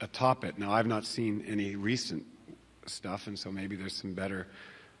atop it. Now, I've not seen any recent stuff, and so maybe there's some better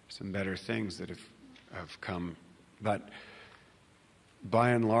things that have come. But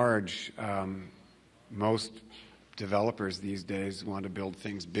by and large, most developers these days want to build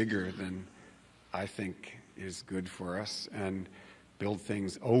things bigger than I think is good for us, and build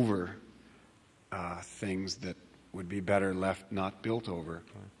things over things that would be better left not built over.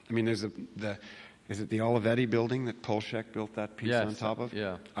 I mean, is it the Olivetti building that Polshek built that piece on top of?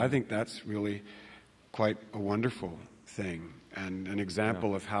 Yeah. I think that's really quite a wonderful thing, and an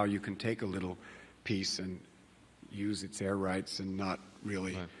example of how you can take a little piece and use its air rights and not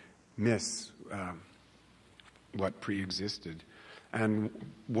really miss what pre-existed. And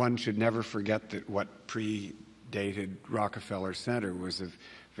one should never forget that what predated Rockefeller Center was a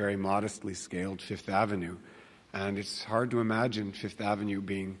very modestly scaled Fifth Avenue. And it's hard to imagine Fifth Avenue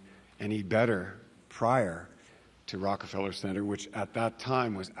being any better prior to Rockefeller Center, which at that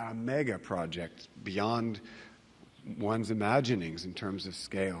time was a mega project beyond one's imaginings in terms of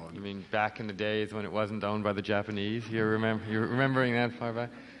scale. You mean back in the days when it wasn't owned by the Japanese? You're remembering that far back?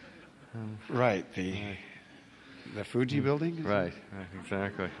 Right, the Fuji building? Right,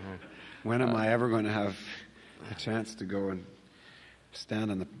 exactly. Right. When am I ever going to have a chance to go and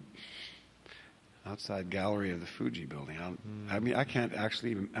stand on outside gallery of the Fuji building. I mean, I can't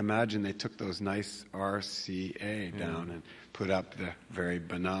actually imagine they took those nice RCA down and put up the very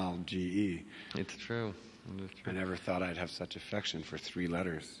banal GE. It's true. It is true. I never thought I'd have such affection for 3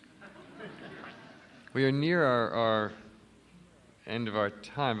 letters. We are near our end of our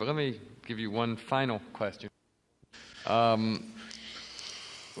time, but let me give you one final question,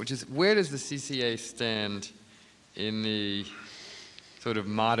 which is, where does the CCA stand in the sort of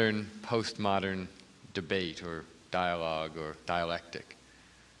modern, postmodern debate or dialogue or dialectic?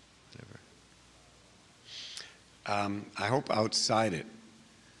 Whatever. I hope outside it.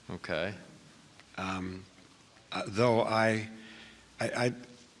 Okay. Though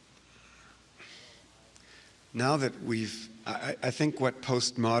now that I think what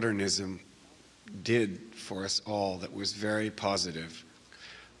postmodernism did for us all that was very positive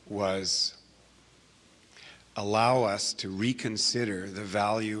was allow us to reconsider the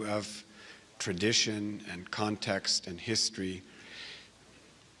value of tradition and context and history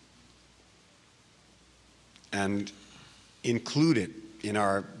and include it in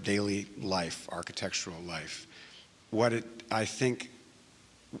our daily life, architectural life. I think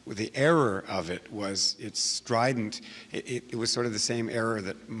the error of it was its strident, it was sort of the same error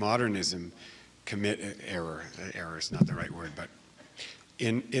that modernism error is not the right word, but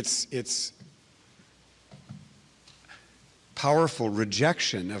in its powerful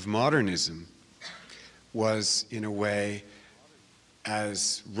rejection of modernism was, in a way,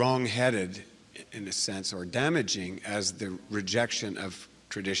 as wrong-headed, in a sense, or damaging as the rejection of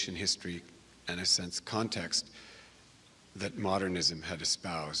tradition, history, and, in a sense, context that modernism had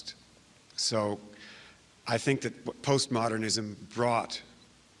espoused. So I think that postmodernism brought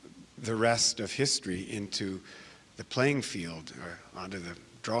the rest of history into the playing field, or onto the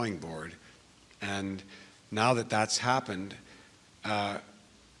drawing board. And now that that's happened, I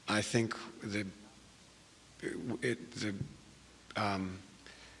think the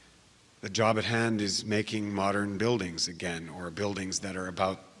job at hand is making modern buildings again, or buildings that are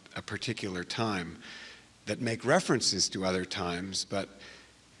about a particular time, that make references to other times, but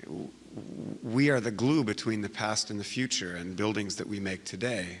we are the glue between the past and the future, and buildings that we make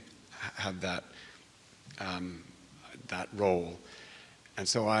today have that role. And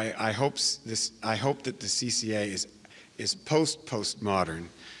so I hope that the CCA is postmodern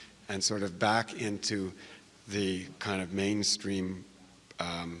and sort of back into the kind of mainstream.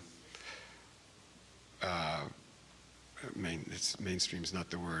 Mainstream's not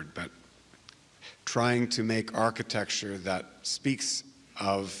the word, but trying to make architecture that speaks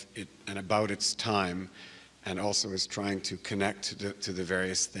of it and about its time, and also is trying to connect to the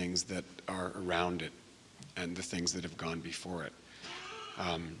various things that are around it and the things that have gone before it.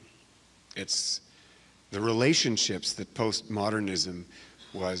 It's the relationships that postmodernism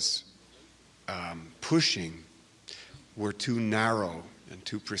was pushing were too narrow and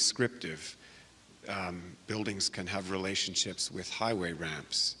too prescriptive. Buildings can have relationships with highway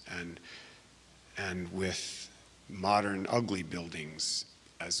ramps and with modern ugly buildings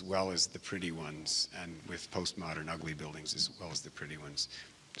as well as the pretty ones, and with postmodern ugly buildings as well as the pretty ones.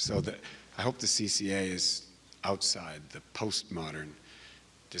 So I hope the CCA is outside the postmodern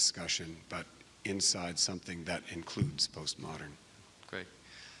discussion, but inside something that includes postmodern. Great.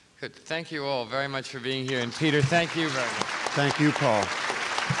 Good. Thank you all very much for being here. And Peter, thank you very much. Thank you, Paul.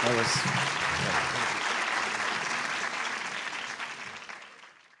 That was...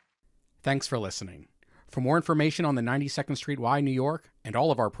 Thanks for listening. For more information on the 92nd Street Y, New York, and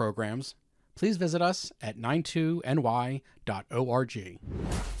all of our programs, please visit us at 92ny.org.